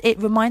 It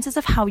reminds us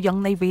of how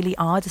young they really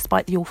are,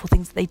 despite the awful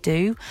things that they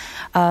do.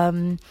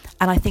 And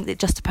I think that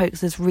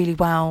juxtaposes really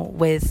well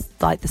with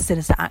like the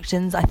sinister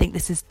actions. I think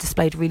this is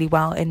displayed really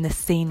well in this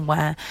scene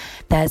where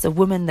there's a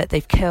woman that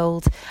they've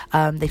killed.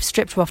 They've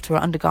stripped her off to her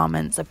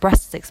undergarments. Her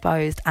breast is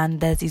exposed,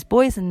 and there's these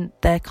boys, and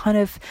they're kind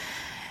of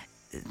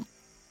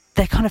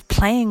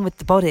playing with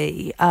the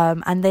body,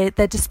 and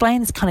they're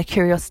displaying this kind of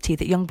curiosity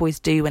that young boys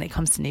do when it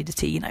comes to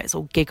nudity. It's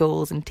all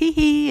giggles and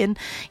tee-hee and,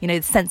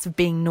 the sense of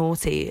being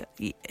naughty,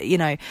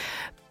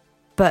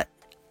 But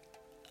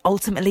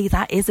ultimately,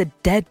 that is a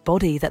dead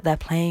body that they're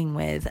playing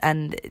with,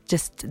 and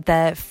just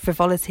their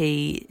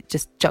frivolity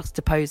just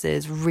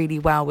juxtaposes really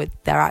well with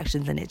their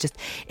actions, and it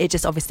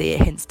just obviously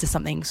it hints to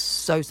something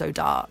so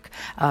dark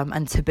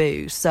and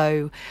taboo.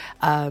 So,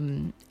 I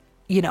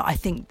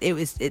think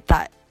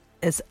that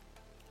as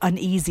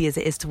uneasy as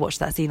it is to watch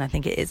that scene, I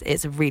think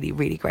it's a really,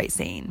 really great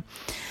scene.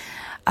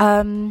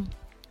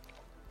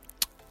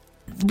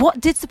 What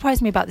did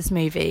surprise me about this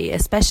movie,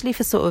 especially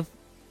for sort of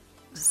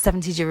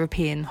 70s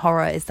European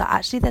horror, is that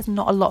actually there's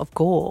not a lot of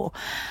gore,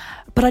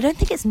 but I don't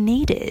think it's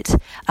needed.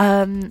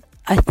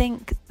 I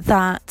think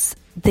that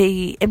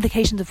the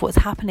implications of what's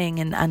happening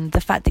and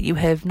the fact that you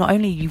have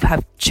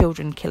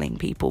children killing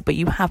people, but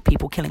you have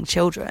people killing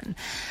children,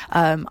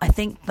 I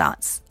think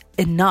that's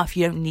enough.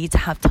 You don't need to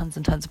have tons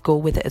and tons of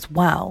gore with it as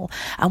well.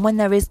 And when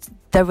there is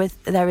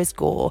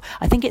gore,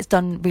 I think it's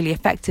done really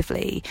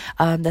effectively.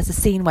 There's a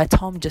scene where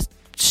Tom just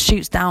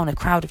shoots down a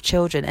crowd of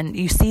children, and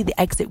you see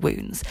the exit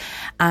wounds,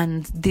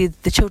 and the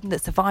children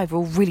that survive are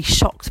all really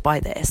shocked by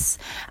this.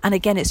 And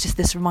again, it's just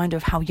this reminder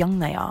of how young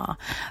they are.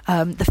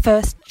 The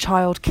first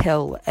child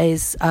kill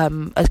is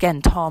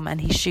again Tom, and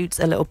he shoots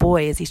a little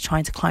boy as he's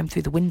trying to climb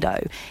through the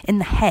window in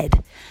the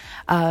head.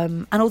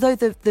 And although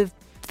the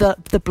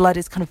blood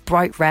is kind of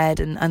bright red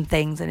and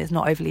things, and it's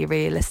not overly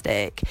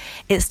realistic,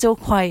 it's still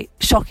quite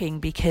shocking,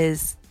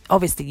 because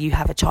obviously you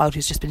have a child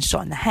who's just been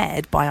shot in the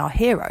head by our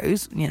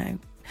heroes,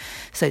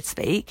 so to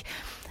speak.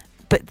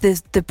 But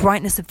there's the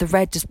brightness of the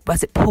red, just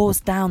as it pours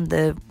down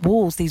the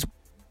walls, these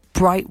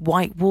bright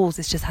white walls,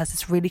 it just has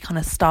this really kind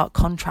of stark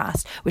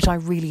contrast, which I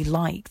really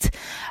liked.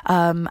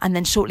 And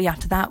then shortly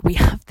after that, we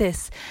have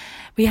this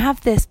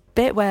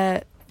bit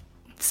where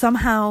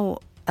somehow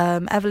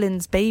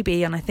Evelyn's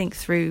baby, and I think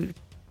through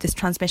this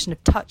transmission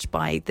of touch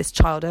by this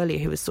child earlier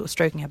who was sort of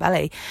stroking her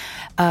belly,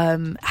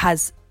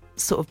 has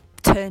sort of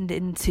turned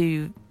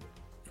into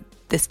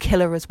this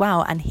killer as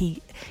well, and he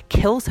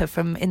kills her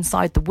from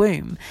inside the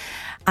womb.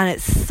 And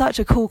it's such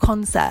a cool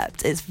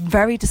concept. It's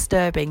very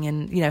disturbing,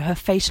 and her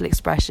facial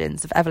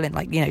expressions of Evelyn,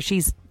 like,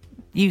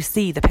 you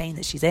see the pain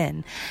that she's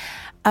in.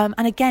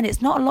 And again,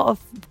 it's not a lot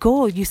of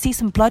gore. You see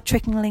some blood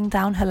trickling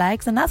down her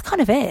legs, and that's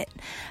kind of it.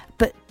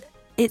 But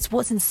it's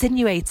what's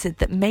insinuated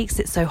that makes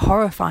it so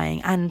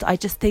horrifying. And I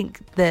just think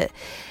that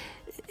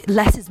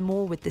less is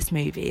more with this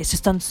movie. It's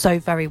just done so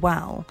very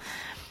well.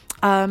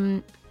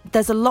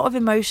 There's a lot of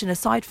emotion,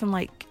 aside from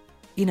like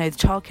you know, the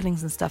child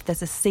killings and stuff,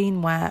 there's a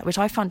scene which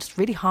I found just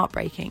really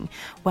heartbreaking,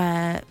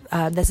 where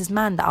there's this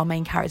man that our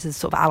main character is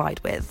sort of allied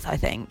with, I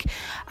think,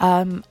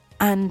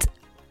 and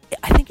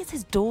I think it's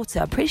his daughter.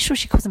 I'm pretty sure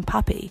she calls him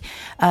Papi.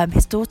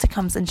 His daughter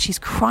comes and she's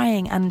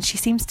crying, and she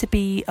seems to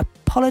be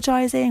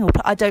apologising, or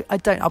I don't.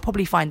 I'll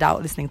probably find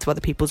out listening to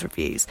other people's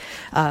reviews,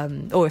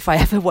 or if I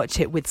ever watch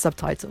it with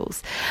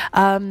subtitles.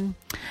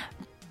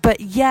 But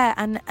yeah,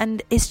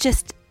 and it's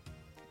just,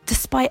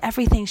 despite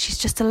everything, she's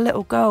just a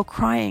little girl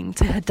crying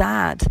to her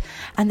dad,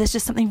 and there's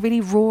just something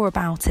really raw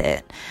about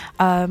it,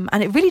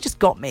 and it really just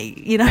got me,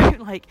 you know,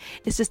 like,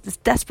 it's just this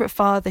desperate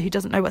father who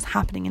doesn't know what's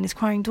happening in his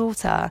crying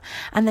daughter,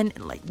 and then,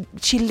 like,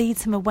 she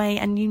leads him away,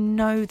 and you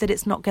know that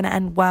it's not going to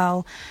end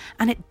well,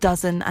 and it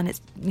doesn't, and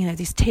it's, you know,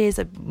 these tears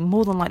are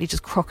more than likely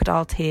just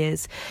crocodile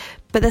tears.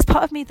 But there's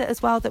part of me that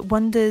as well that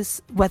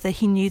wonders whether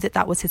he knew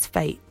that was his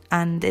fate,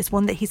 and it's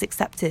one that he's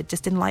accepted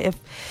just in light of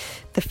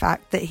the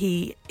fact that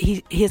he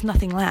has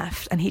nothing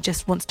left, and he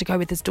just wants to go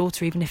with his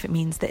daughter, even if it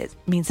means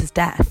his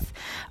death,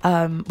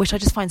 which I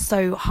just find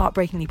so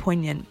heartbreakingly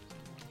poignant.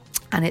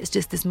 And it's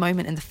just this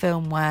moment in the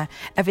film where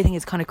everything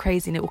is kind of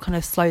crazy, and it all kind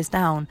of slows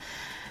down,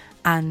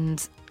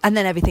 and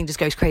then everything just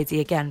goes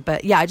crazy again.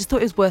 But yeah, I just thought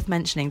it was worth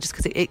mentioning just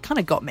because it kind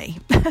of got me.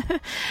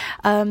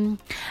 And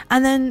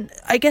then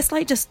I guess,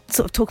 like, just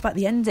sort of talk about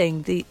the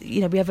ending.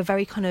 You know, we have a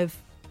very kind of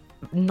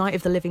Night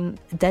of the Living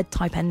Dead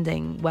type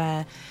ending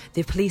where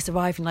the police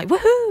arrive and, like,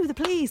 woohoo, the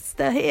police,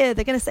 they're here,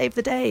 they're going to save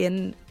the day,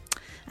 and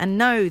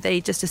no,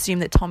 they just assume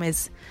that Tom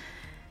is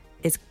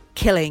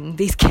killing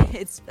these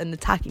kids and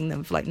attacking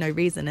them for, like, no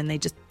reason, and they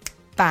just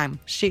bam,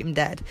 shoot him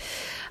dead.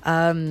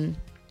 And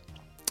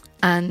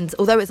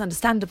although it's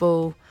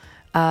understandable,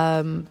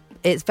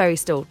 it's very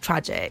still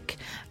tragic,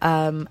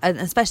 and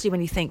especially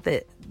when you think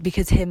that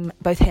because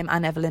both him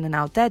and Evelyn are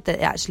now dead, that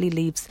it actually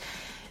leaves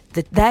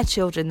their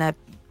children,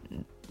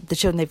 the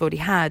children they've already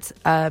had,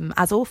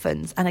 as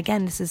orphans. And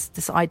again, this is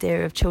this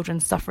idea of children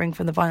suffering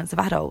from the violence of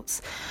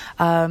adults.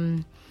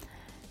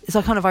 It's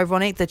kind of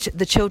ironic that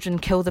the children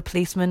kill the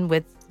policeman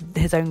with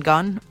his own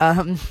gun,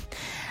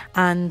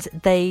 and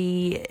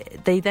they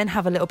then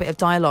have a little bit of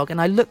dialogue.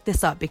 And I looked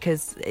this up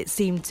because it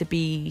seemed to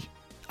be,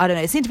 I don't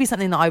know, it seemed to be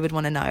something that I would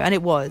want to know, and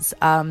it was.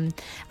 And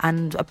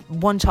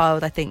one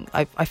child, I think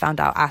I found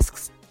out,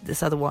 asks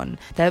this other one,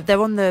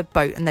 they're on the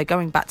boat and they're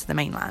going back to the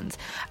mainland,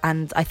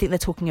 and I think they're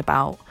talking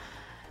about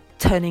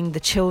turning the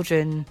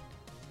children,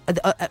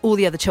 all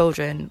the other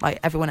children, like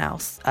everyone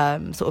else,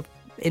 sort of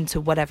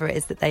into whatever it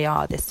is that they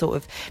are, this sort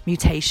of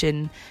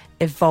mutation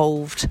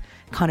evolved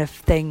kind of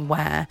thing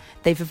where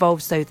they've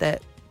evolved so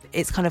that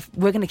it's kind of,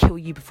 we're going to kill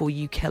you before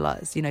you kill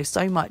us. You know,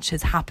 so much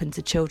has happened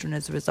to children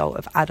as a result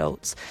of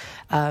adults'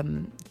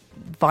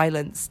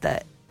 violence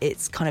that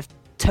it's kind of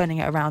turning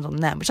it around on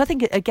them, which I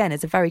think, again,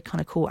 is a very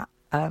kind of cool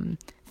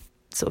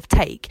sort of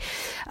take.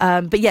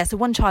 But yeah, so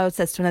one child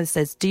says to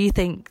another, do you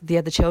think the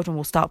other children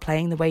will start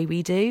playing the way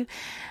we do?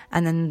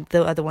 And then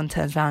the other one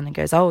turns around and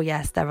goes, oh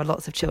yes, there are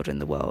lots of children in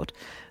the world,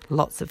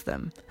 lots of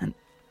them. And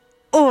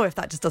if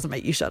that just doesn't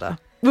make you shudder.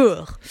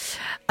 Ugh.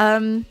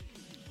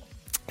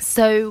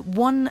 So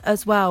one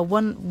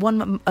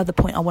other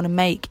point I want to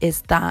make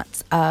is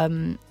that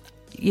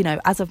you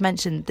know, as I've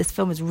mentioned, this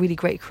film is really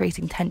great at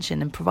creating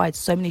tension and provides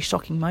so many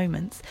shocking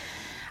moments,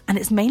 and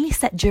it's mainly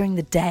set during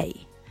the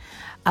day.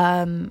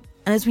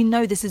 And as we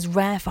know, this is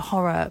rare for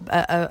horror.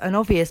 An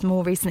obvious,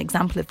 more recent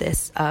example of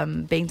this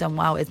being done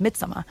well is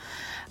Midsommar.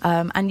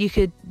 And you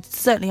could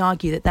certainly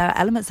argue that there are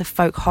elements of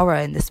folk horror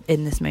in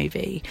this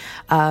movie,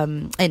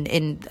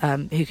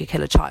 in Who Could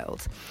Kill a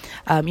Child.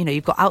 You know,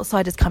 you've got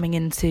outsiders coming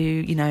into,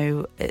 you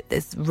know,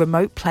 this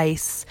remote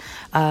place,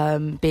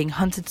 being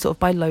hunted sort of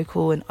by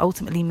local, and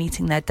ultimately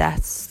meeting their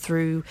deaths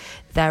through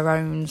their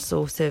own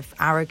sort of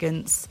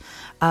arrogance,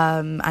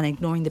 and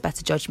ignoring the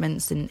better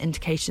judgments and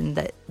indication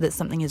that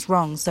something is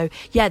wrong. So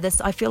yeah,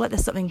 I feel like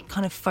there's something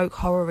kind of folk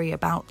horror-y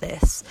about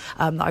this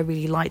that I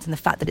really liked, and the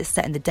fact that it's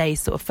set in the day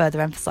sort of further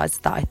emphasises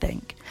that, I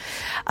think.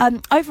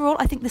 Overall,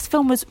 I think this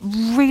film was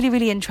really,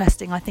 really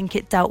interesting. I think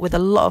it dealt with a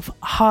lot of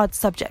hard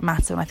subject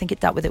matter, and I think it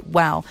dealt with it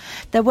well.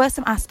 There were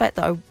some aspects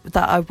some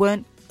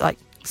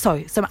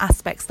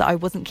aspects that I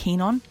wasn't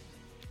keen on.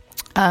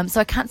 So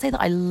I can't say that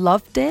I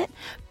loved it,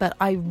 but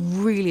I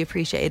really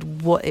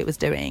appreciated what it was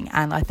doing,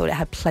 and I thought it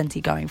had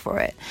plenty going for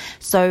it.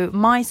 So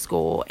my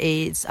score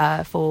is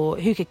for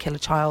Who Could Kill a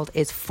Child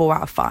is 4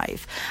 out of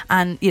 5.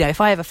 And, you know,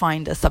 if I ever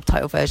find a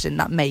subtitle version,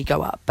 that may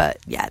go up, but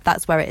yeah,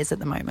 that's where it is at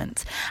the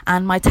moment.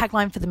 And my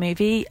tagline for the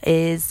movie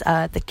is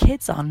the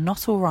kids are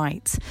not all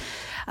right.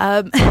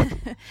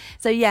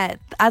 So yeah,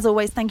 as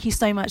always, thank you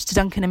so much to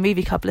Duncan and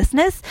Movie Club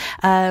listeners.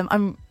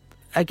 I'm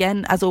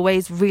again, as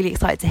always, really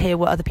excited to hear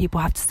what other people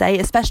have to say,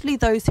 especially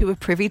those who are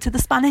privy to the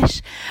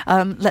Spanish.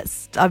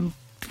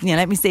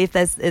 Let me see if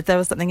there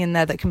was something in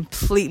there that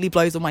completely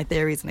blows all my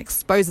theories and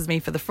exposes me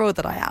for the fraud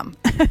that I am.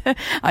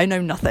 I know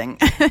nothing.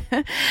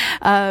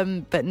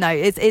 But no,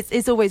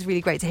 it's always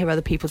really great to hear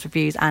other people's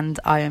reviews, and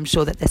I am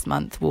sure that this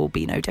month will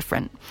be no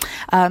different.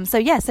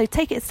 So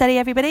take it steady,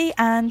 everybody,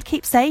 and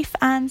keep safe,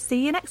 and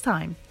see you next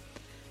time.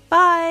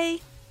 Bye.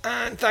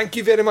 And thank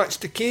you very much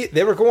to Kate.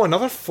 There we go,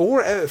 another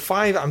 4 out of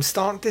 5. I'm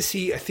starting to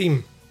see a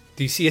theme.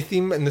 Do you see a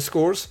theme in the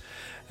scores?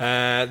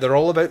 They're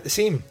all about the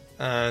same.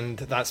 And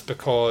that's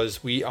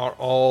because we are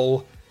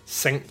all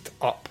synced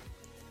up.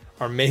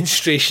 Our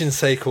menstruation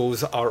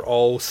cycles are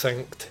all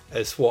synced,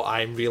 is what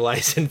I'm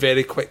realising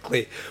very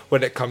quickly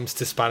when it comes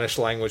to Spanish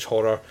language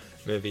horror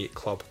movie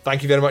club.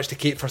 Thank you very much to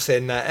Kate for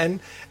sending that in.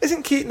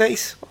 Isn't Kate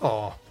nice?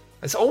 Oh,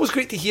 it's always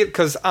great to hear,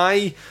 because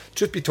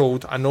truth be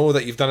told, I know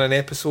that you've done an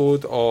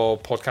episode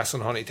of Podcast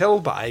on Haunted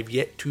Hill, but I've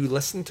yet to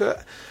listen to it.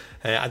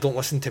 I don't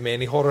listen to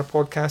many horror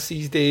podcasts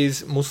these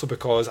days, mostly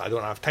because I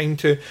don't have time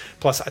to.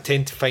 Plus, I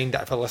tend to find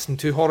that if I listen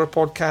to horror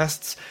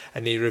podcasts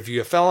and they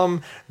review a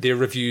film, their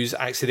reviews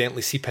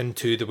accidentally seep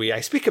into the way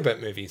I speak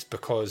about movies,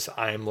 because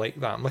I'm like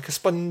that. I'm like a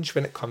sponge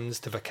when it comes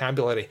to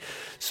vocabulary,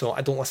 so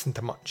I don't listen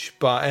to much.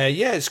 But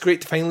yeah, it's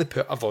great to finally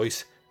put a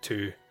voice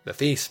to the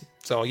face.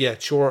 So yeah,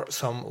 show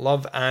some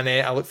love, and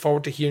I look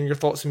forward to hearing your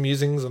thoughts and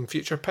musings on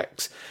future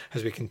picks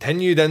as we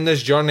continue down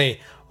this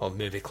journey of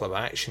movie club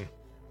action.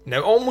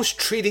 Now, almost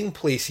trading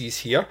places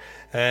here.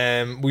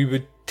 We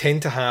would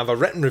tend to have a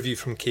written review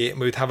from Kate, and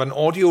we would have an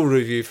audio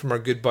review from our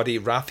good buddy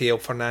Rafael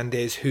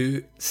Fernandez,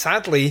 who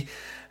sadly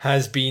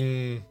has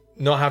been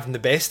not having the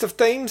best of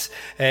times.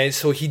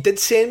 So he did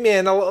send me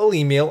in a little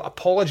email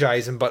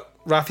apologising, but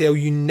Raphael,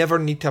 you never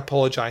need to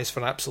apologise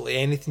for absolutely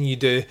anything you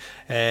do.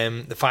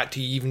 The fact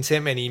you even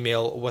sent me an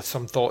email with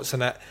some thoughts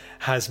in it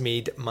has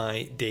made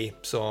my day.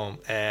 So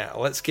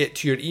let's get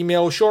to your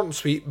email. Short and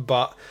sweet,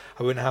 but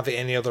I wouldn't have it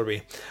any other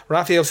way.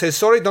 Raphael says,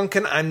 sorry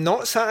Duncan, I'm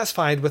not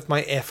satisfied with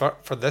my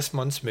effort for this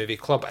month's movie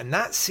club, and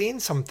that's saying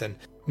something.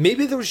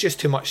 Maybe there was just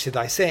too much to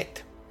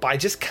dissect, but I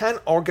just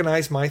can't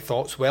organise my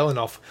thoughts well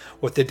enough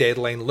with the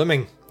deadline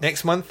looming.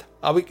 Next month,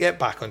 I will get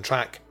back on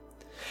track.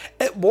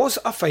 It was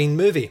a fine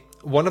movie.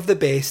 One of the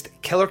best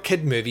killer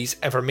kid movies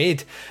ever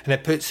made, and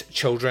it puts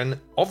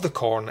Children of the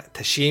Corn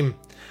to shame.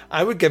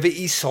 I would give it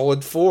a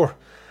solid 4.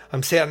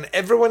 I'm certain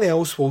everyone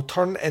else will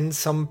turn in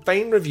some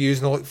fine reviews,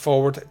 and I look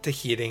forward to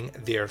hearing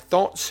their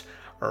thoughts.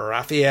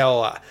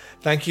 Raphael,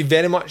 thank you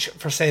very much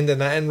for sending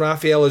that in,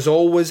 Raphael. As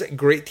always,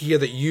 great to hear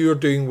that you're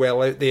doing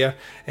well out there.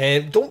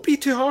 Don't be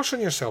too harsh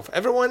on yourself.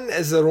 Everyone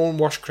is their own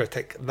worst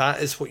critic.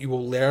 That is what you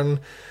will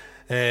learn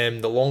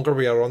the longer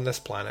we are on this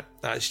planet.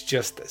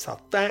 It's a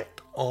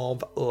fact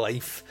of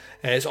life.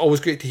 It's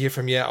always great to hear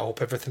from you. I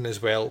hope everything is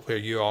well where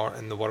you are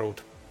in the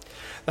world.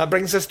 That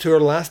brings us to our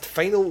last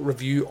final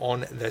review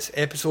on this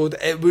episode.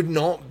 It would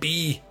not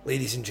be,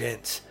 ladies and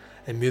gents,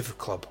 a movie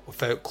club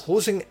without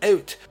closing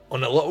out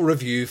on a little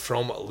review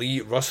from Lee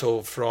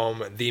Russell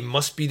from the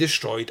Must Be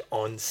Destroyed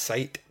On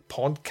Sight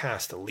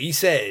podcast. Lee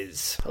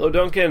says, hello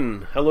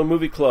Duncan, hello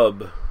movie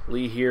club.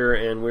 Lee here,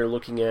 and we're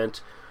looking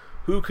at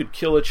Who Could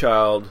Kill a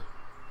Child,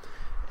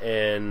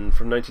 and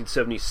from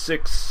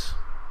 1976.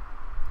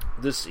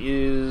 This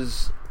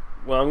is,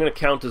 well, I'm going to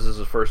count this as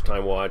a first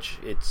time watch.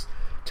 It's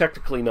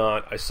technically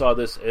not. I saw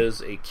this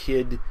as a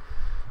kid,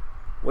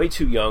 way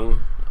too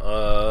young.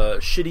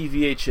 Shitty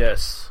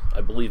VHS,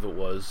 I believe it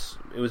was.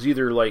 It was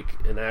either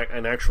like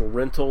an actual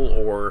rental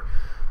or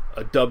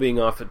a dubbing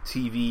off a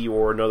TV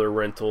or another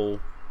rental,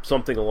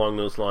 something along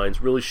those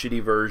lines. Really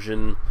shitty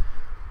version.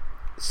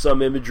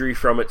 Some imagery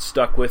from it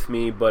stuck with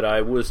me, but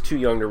I was too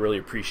young to really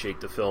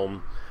appreciate the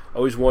film. I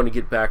always wanted to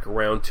get back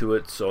around to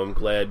it, so I'm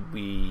glad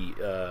we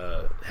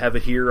have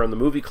it here on the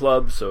Movie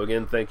Club. So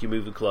again, thank you,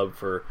 Movie Club,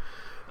 for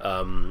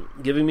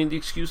giving me the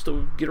excuse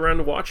to get around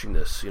to watching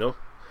this, you know.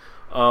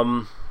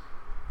 I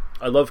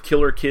love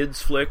killer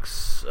kids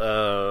flicks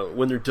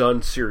when they're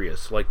done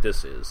serious, like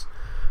this is.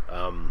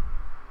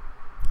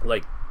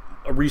 Like,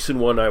 a recent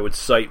one I would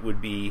cite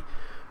would be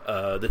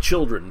The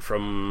Children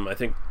from, I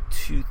think,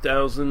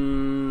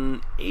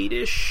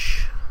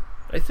 2008-ish,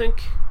 I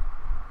think,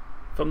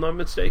 if I'm not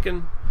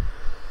mistaken.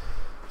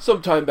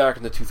 Sometime back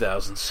in the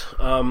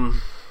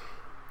 2000s.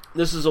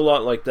 This is a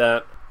lot like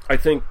that. I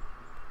think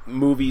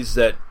movies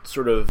that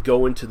sort of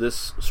go into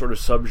this sort of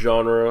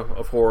subgenre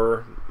of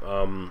horror,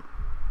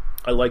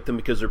 I like them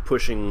because they're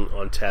pushing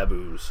on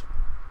taboos.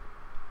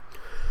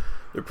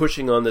 They're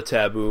pushing on the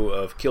taboo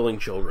of killing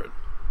children.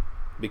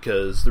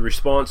 Because the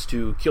response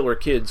to killer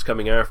kids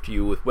coming after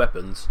you with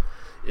weapons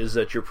is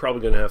that you're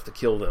probably going to have to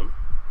kill them,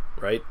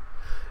 right?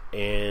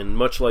 And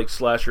much like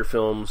slasher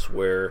films,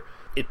 where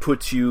it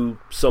puts you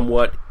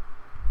somewhat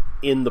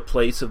in the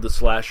place of the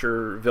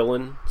slasher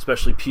villain,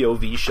 especially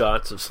POV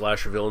shots of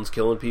slasher villains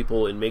killing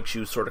people, it makes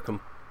you sort of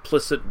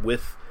complicit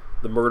with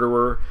the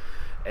murderer,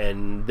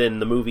 and then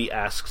the movie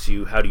asks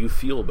you, how do you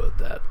feel about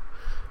that?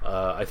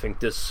 I think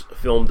this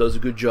film does a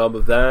good job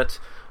of that.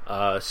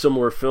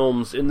 Similar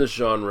films in this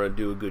genre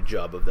do a good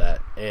job of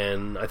that,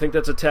 and I think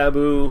that's a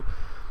taboo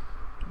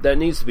that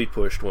needs to be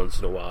pushed once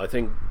in a while. I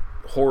think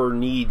horror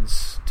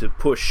needs to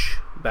push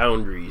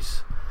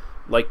boundaries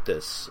like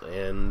this,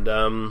 and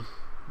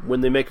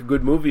when they make a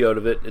good movie out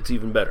of it, it's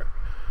even better.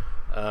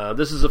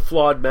 This is a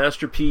flawed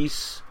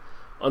masterpiece.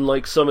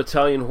 Unlike some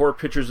Italian horror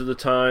pictures of the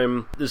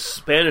time, this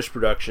Spanish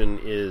production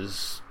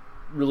is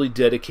really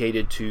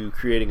dedicated to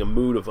creating a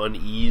mood of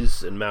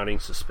unease and mounting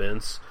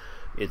suspense.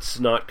 It's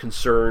not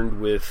concerned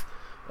with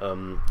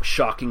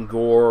shocking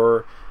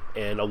gore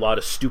and a lot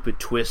of stupid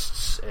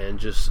twists and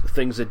just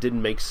things that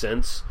didn't make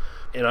sense.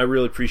 And I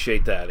really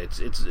appreciate that.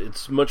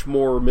 It's much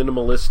more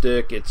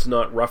minimalistic. It's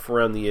not rough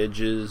around the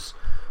edges.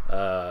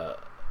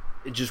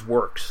 It just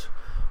works.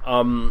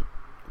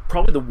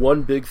 Probably the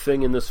one big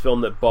thing in this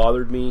film that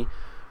bothered me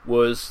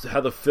was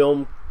how the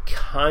film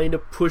kind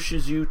of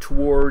pushes you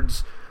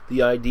towards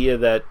the idea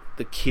that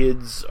the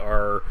kids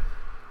are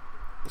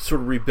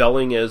sort of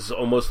rebelling as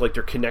almost like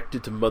they're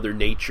connected to Mother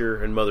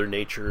Nature, and Mother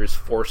Nature is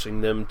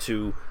forcing them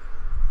to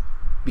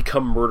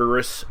become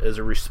murderous as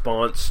a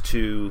response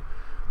to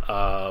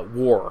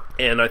war.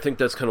 And I think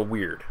that's kind of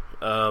weird.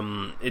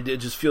 It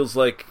just feels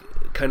like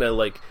kind of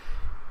like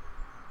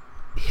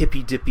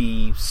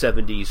hippy-dippy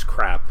 70s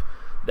crap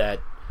that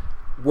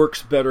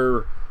works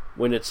better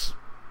when it's,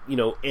 you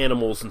know,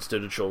 animals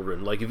instead of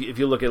children. Like if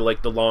you look at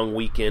like The Long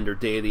Weekend or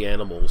Day of the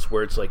Animals,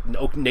 where it's like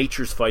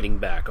nature's fighting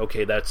back.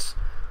 Okay, that's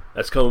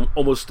kind of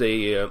almost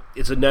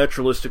it's a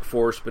naturalistic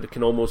force, but it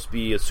can almost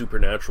be a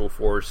supernatural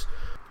force.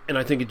 And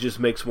I think it just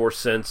makes more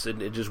sense,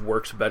 and it just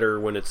works better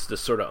when it's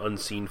this sort of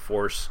unseen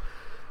force.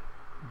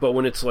 But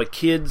when it's like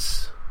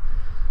kids,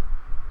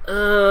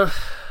 how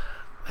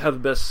the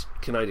best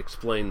can I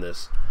explain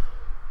this?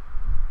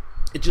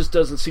 It just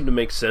doesn't seem to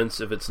make sense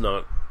if it's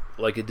not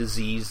like a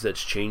disease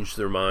that's changed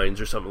their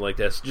minds or something like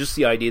that. It's just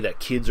the idea that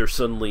kids are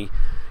suddenly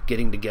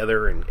getting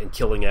together and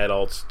killing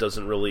adults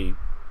doesn't really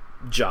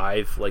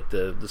jive. Like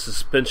the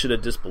suspension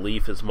of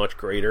disbelief is much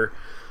greater,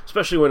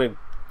 especially when it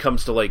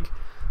comes to like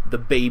the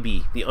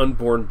baby, the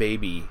unborn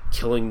baby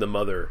killing the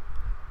mother.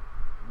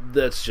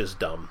 That's just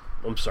dumb.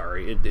 I'm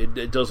sorry,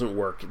 it doesn't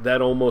work.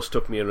 That almost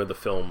took me out of the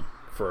film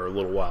for a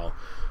little while,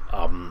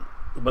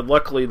 but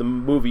luckily the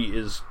movie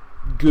is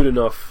good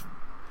enough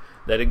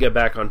that it get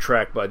back on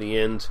track by the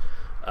end.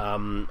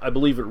 I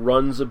believe it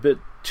runs a bit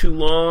too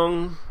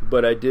long,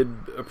 but I did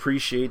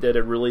appreciate that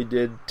it really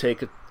did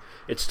take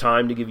its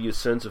time to give you a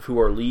sense of who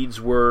our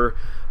leads were.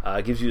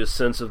 It gives you a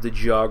sense of the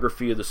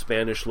geography of the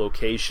Spanish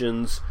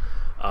locations.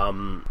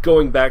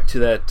 Going back to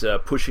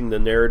that pushing the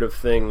narrative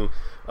thing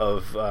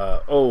of,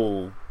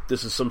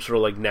 this is some sort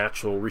of like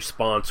natural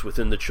response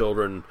within the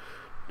children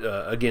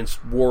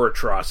against war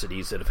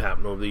atrocities that have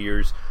happened over the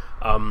years.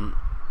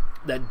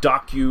 That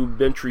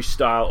documentary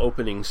style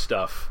opening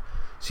stuff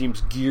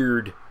seems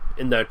geared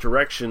in that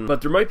direction,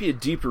 but there might be a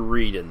deeper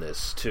read in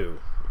this too,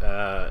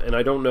 and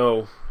I don't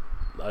know,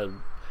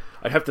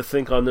 I'd have to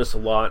think on this a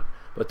lot,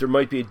 but there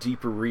might be a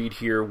deeper read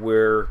here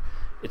where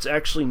it's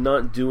actually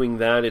not doing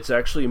that. It's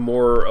actually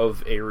more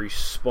of a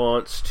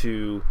response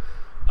to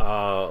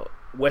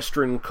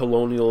Western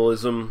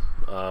colonialism,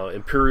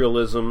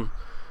 imperialism,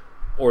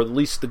 or at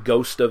least the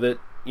ghost of it,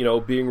 you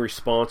know, being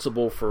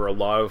responsible for a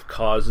lot of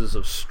causes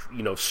of,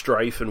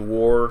 strife and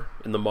war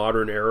in the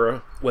modern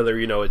era. Whether,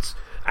 it's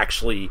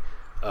actually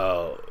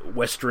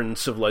Western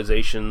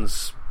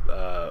civilizations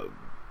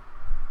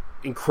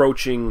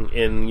encroaching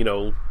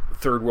in,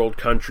 third world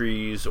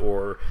countries,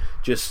 or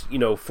just,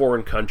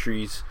 foreign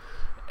countries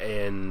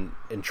and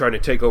trying to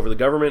take over the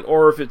government,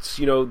 or if it's,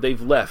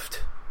 they've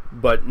left,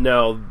 but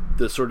now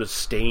the sort of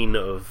stain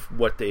of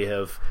what they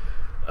have,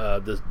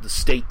 the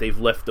state they've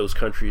left those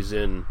countries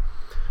in,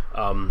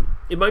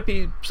 it might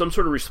be some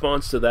sort of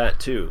response to that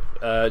too.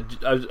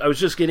 I was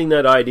just getting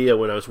that idea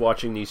when I was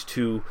watching these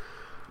two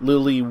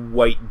lily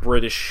white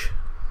British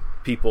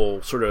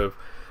people sort of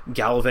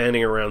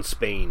gallivanting around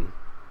Spain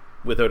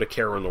without a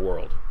care in the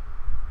world.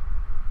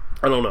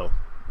 I don't know.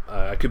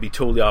 I could be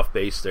totally off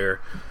base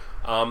there.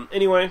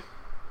 Anyway,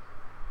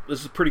 this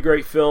is a pretty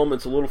great film.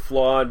 It's a little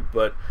flawed,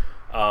 but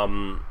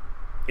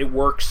it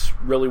works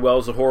really well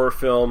as a horror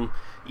film.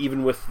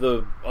 Even with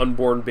the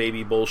unborn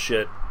baby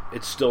bullshit,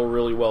 it's still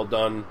really well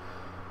done.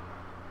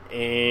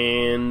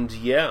 And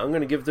yeah, I'm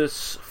going to give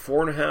this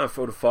 4.5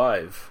 out of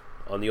 5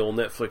 on the old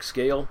Netflix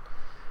scale.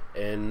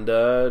 And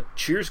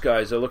cheers,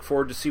 guys. I look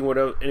forward to seeing what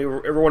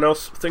everyone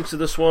else thinks of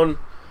this one.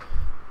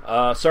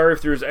 Sorry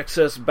if there's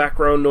excess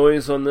background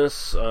noise on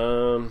this.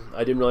 I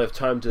didn't really have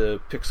time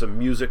to pick some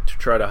music to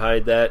try to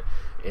hide that.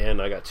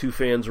 And I got 2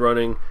 fans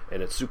running,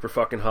 and it's super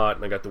fucking hot,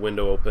 and I got the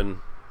window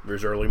open.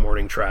 There's early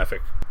morning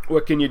traffic.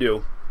 What can you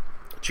do?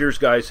 Cheers,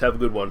 guys. Have a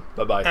good one.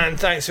 Bye-bye. And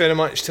thanks very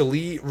much to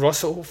Lee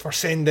Russell for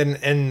sending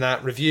in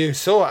that review.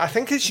 So I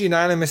think it's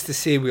unanimous to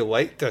say we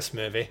liked this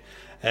movie.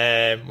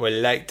 We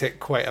liked it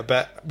quite a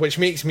bit, which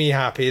makes me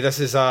happy. This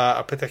is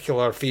a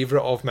particular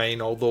favourite of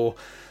mine, although,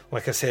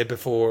 like I said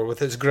before,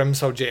 with its grim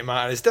subject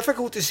matter, it's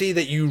difficult to say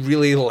that you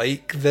really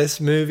like this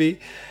movie,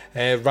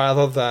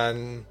 rather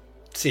than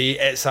say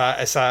it's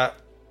a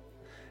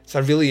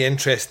really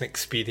interesting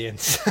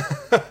experience.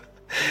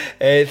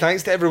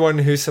 Thanks to everyone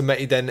who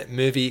submitted in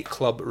movie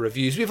club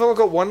reviews. We've only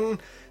got one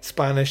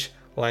Spanish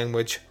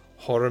language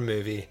horror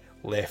movie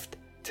left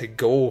to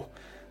go.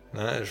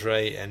 That is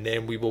right, and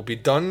then we will be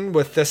done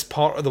with this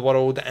part of the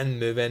world and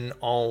moving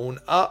on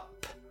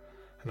up.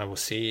 And I will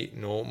say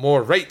no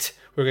more. Right,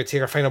 we're going to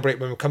take our final break.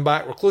 When we come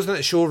back, we're closing out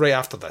the show right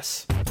after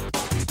this.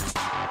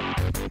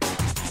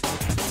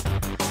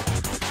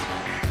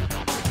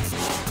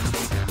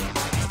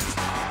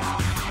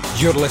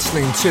 You're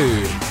listening to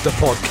the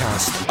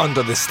podcast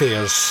Under the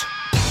Stairs.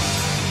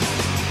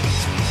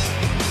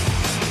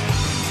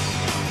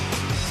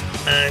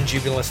 And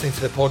you've been listening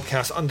to the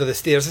podcast Under the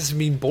Stairs. This has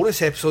been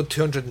bonus episode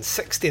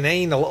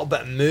 269, a little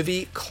bit of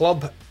movie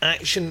club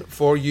action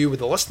for you with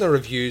the listener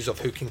reviews of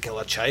Who Can Kill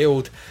a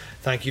Child.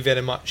 Thank you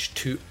very much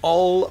to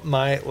all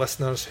my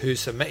listeners who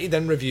submitted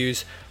in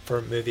reviews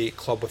for Movie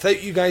Club.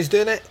 Without you guys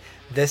doing it,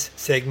 this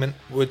segment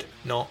would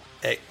not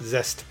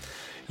exist.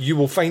 You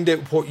will find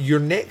out what your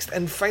next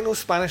and final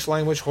Spanish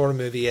language horror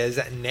movie is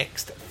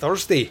next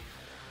Thursday.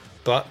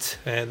 But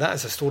that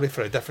is a story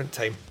for a different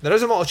time. There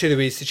is a multitude of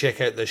ways to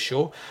check out this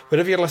show.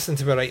 Wherever you're listening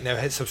to me right now,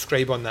 hit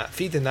subscribe on that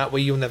feed, and that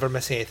way you'll never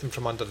miss anything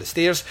from Under the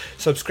Stairs.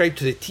 Subscribe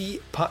to the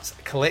Teapots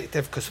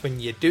Collective, because when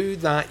you do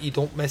that, you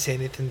don't miss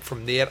anything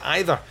from there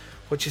either,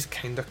 which is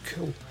kind of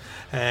cool.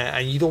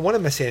 And you don't want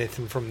to miss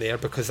anything from there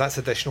because that's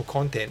additional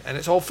content, and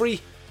it's all free.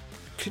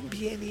 Couldn't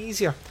be any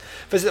easier.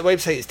 Visit the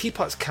website, it's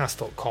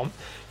teapotscast.com.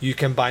 You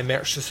can buy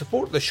merch to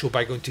support the show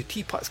by going to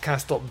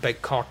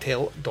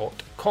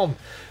teapotscast.bigcartel.com.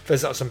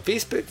 Visit us on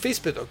Facebook,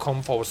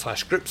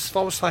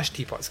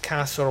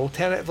 facebook.com/groups/teapotscast, or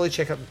alternatively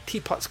check out the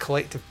Teapots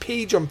Collective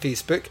page on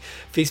Facebook,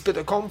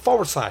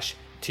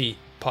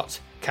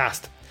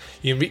 facebook.com/teapotscast.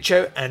 You can reach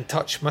out and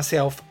touch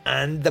myself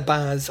and the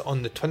Baz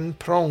on the twin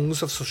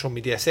prongs of social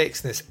media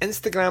sexiness.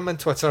 Instagram and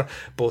Twitter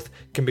both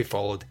can be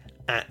followed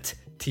at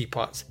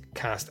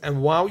Teapotscast.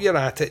 And while you're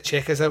at it,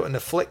 check us out on the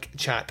Flick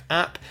Chat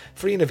app,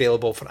 free and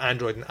available for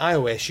Android and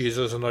iOS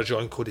users, and our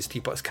join code is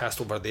Teapotscast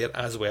over there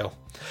as well.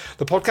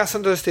 The podcast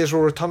Under the Stairs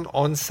will return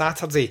on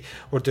Saturday.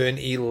 We're doing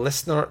a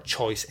listener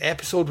choice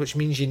episode, which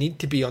means you need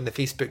to be on the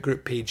Facebook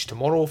group page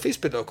tomorrow,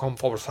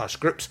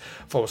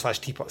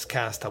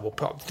 facebook.com/groups/Teapotscast. I will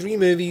put up 3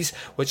 movies.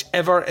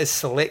 Whichever is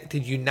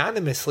selected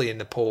unanimously in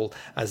the poll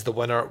as the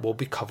winner will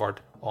be covered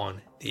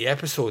on the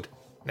episode.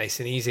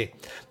 Nice and easy.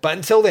 But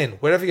until then,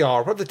 wherever you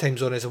are, whatever the time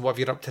zone is, and whatever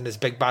you're up to in this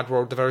big bad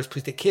world of ours,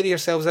 please take care of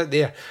yourselves out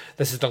there.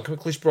 This is Duncan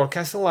McLeish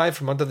broadcasting live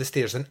from Under the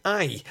Stairs, and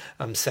I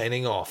am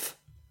signing off.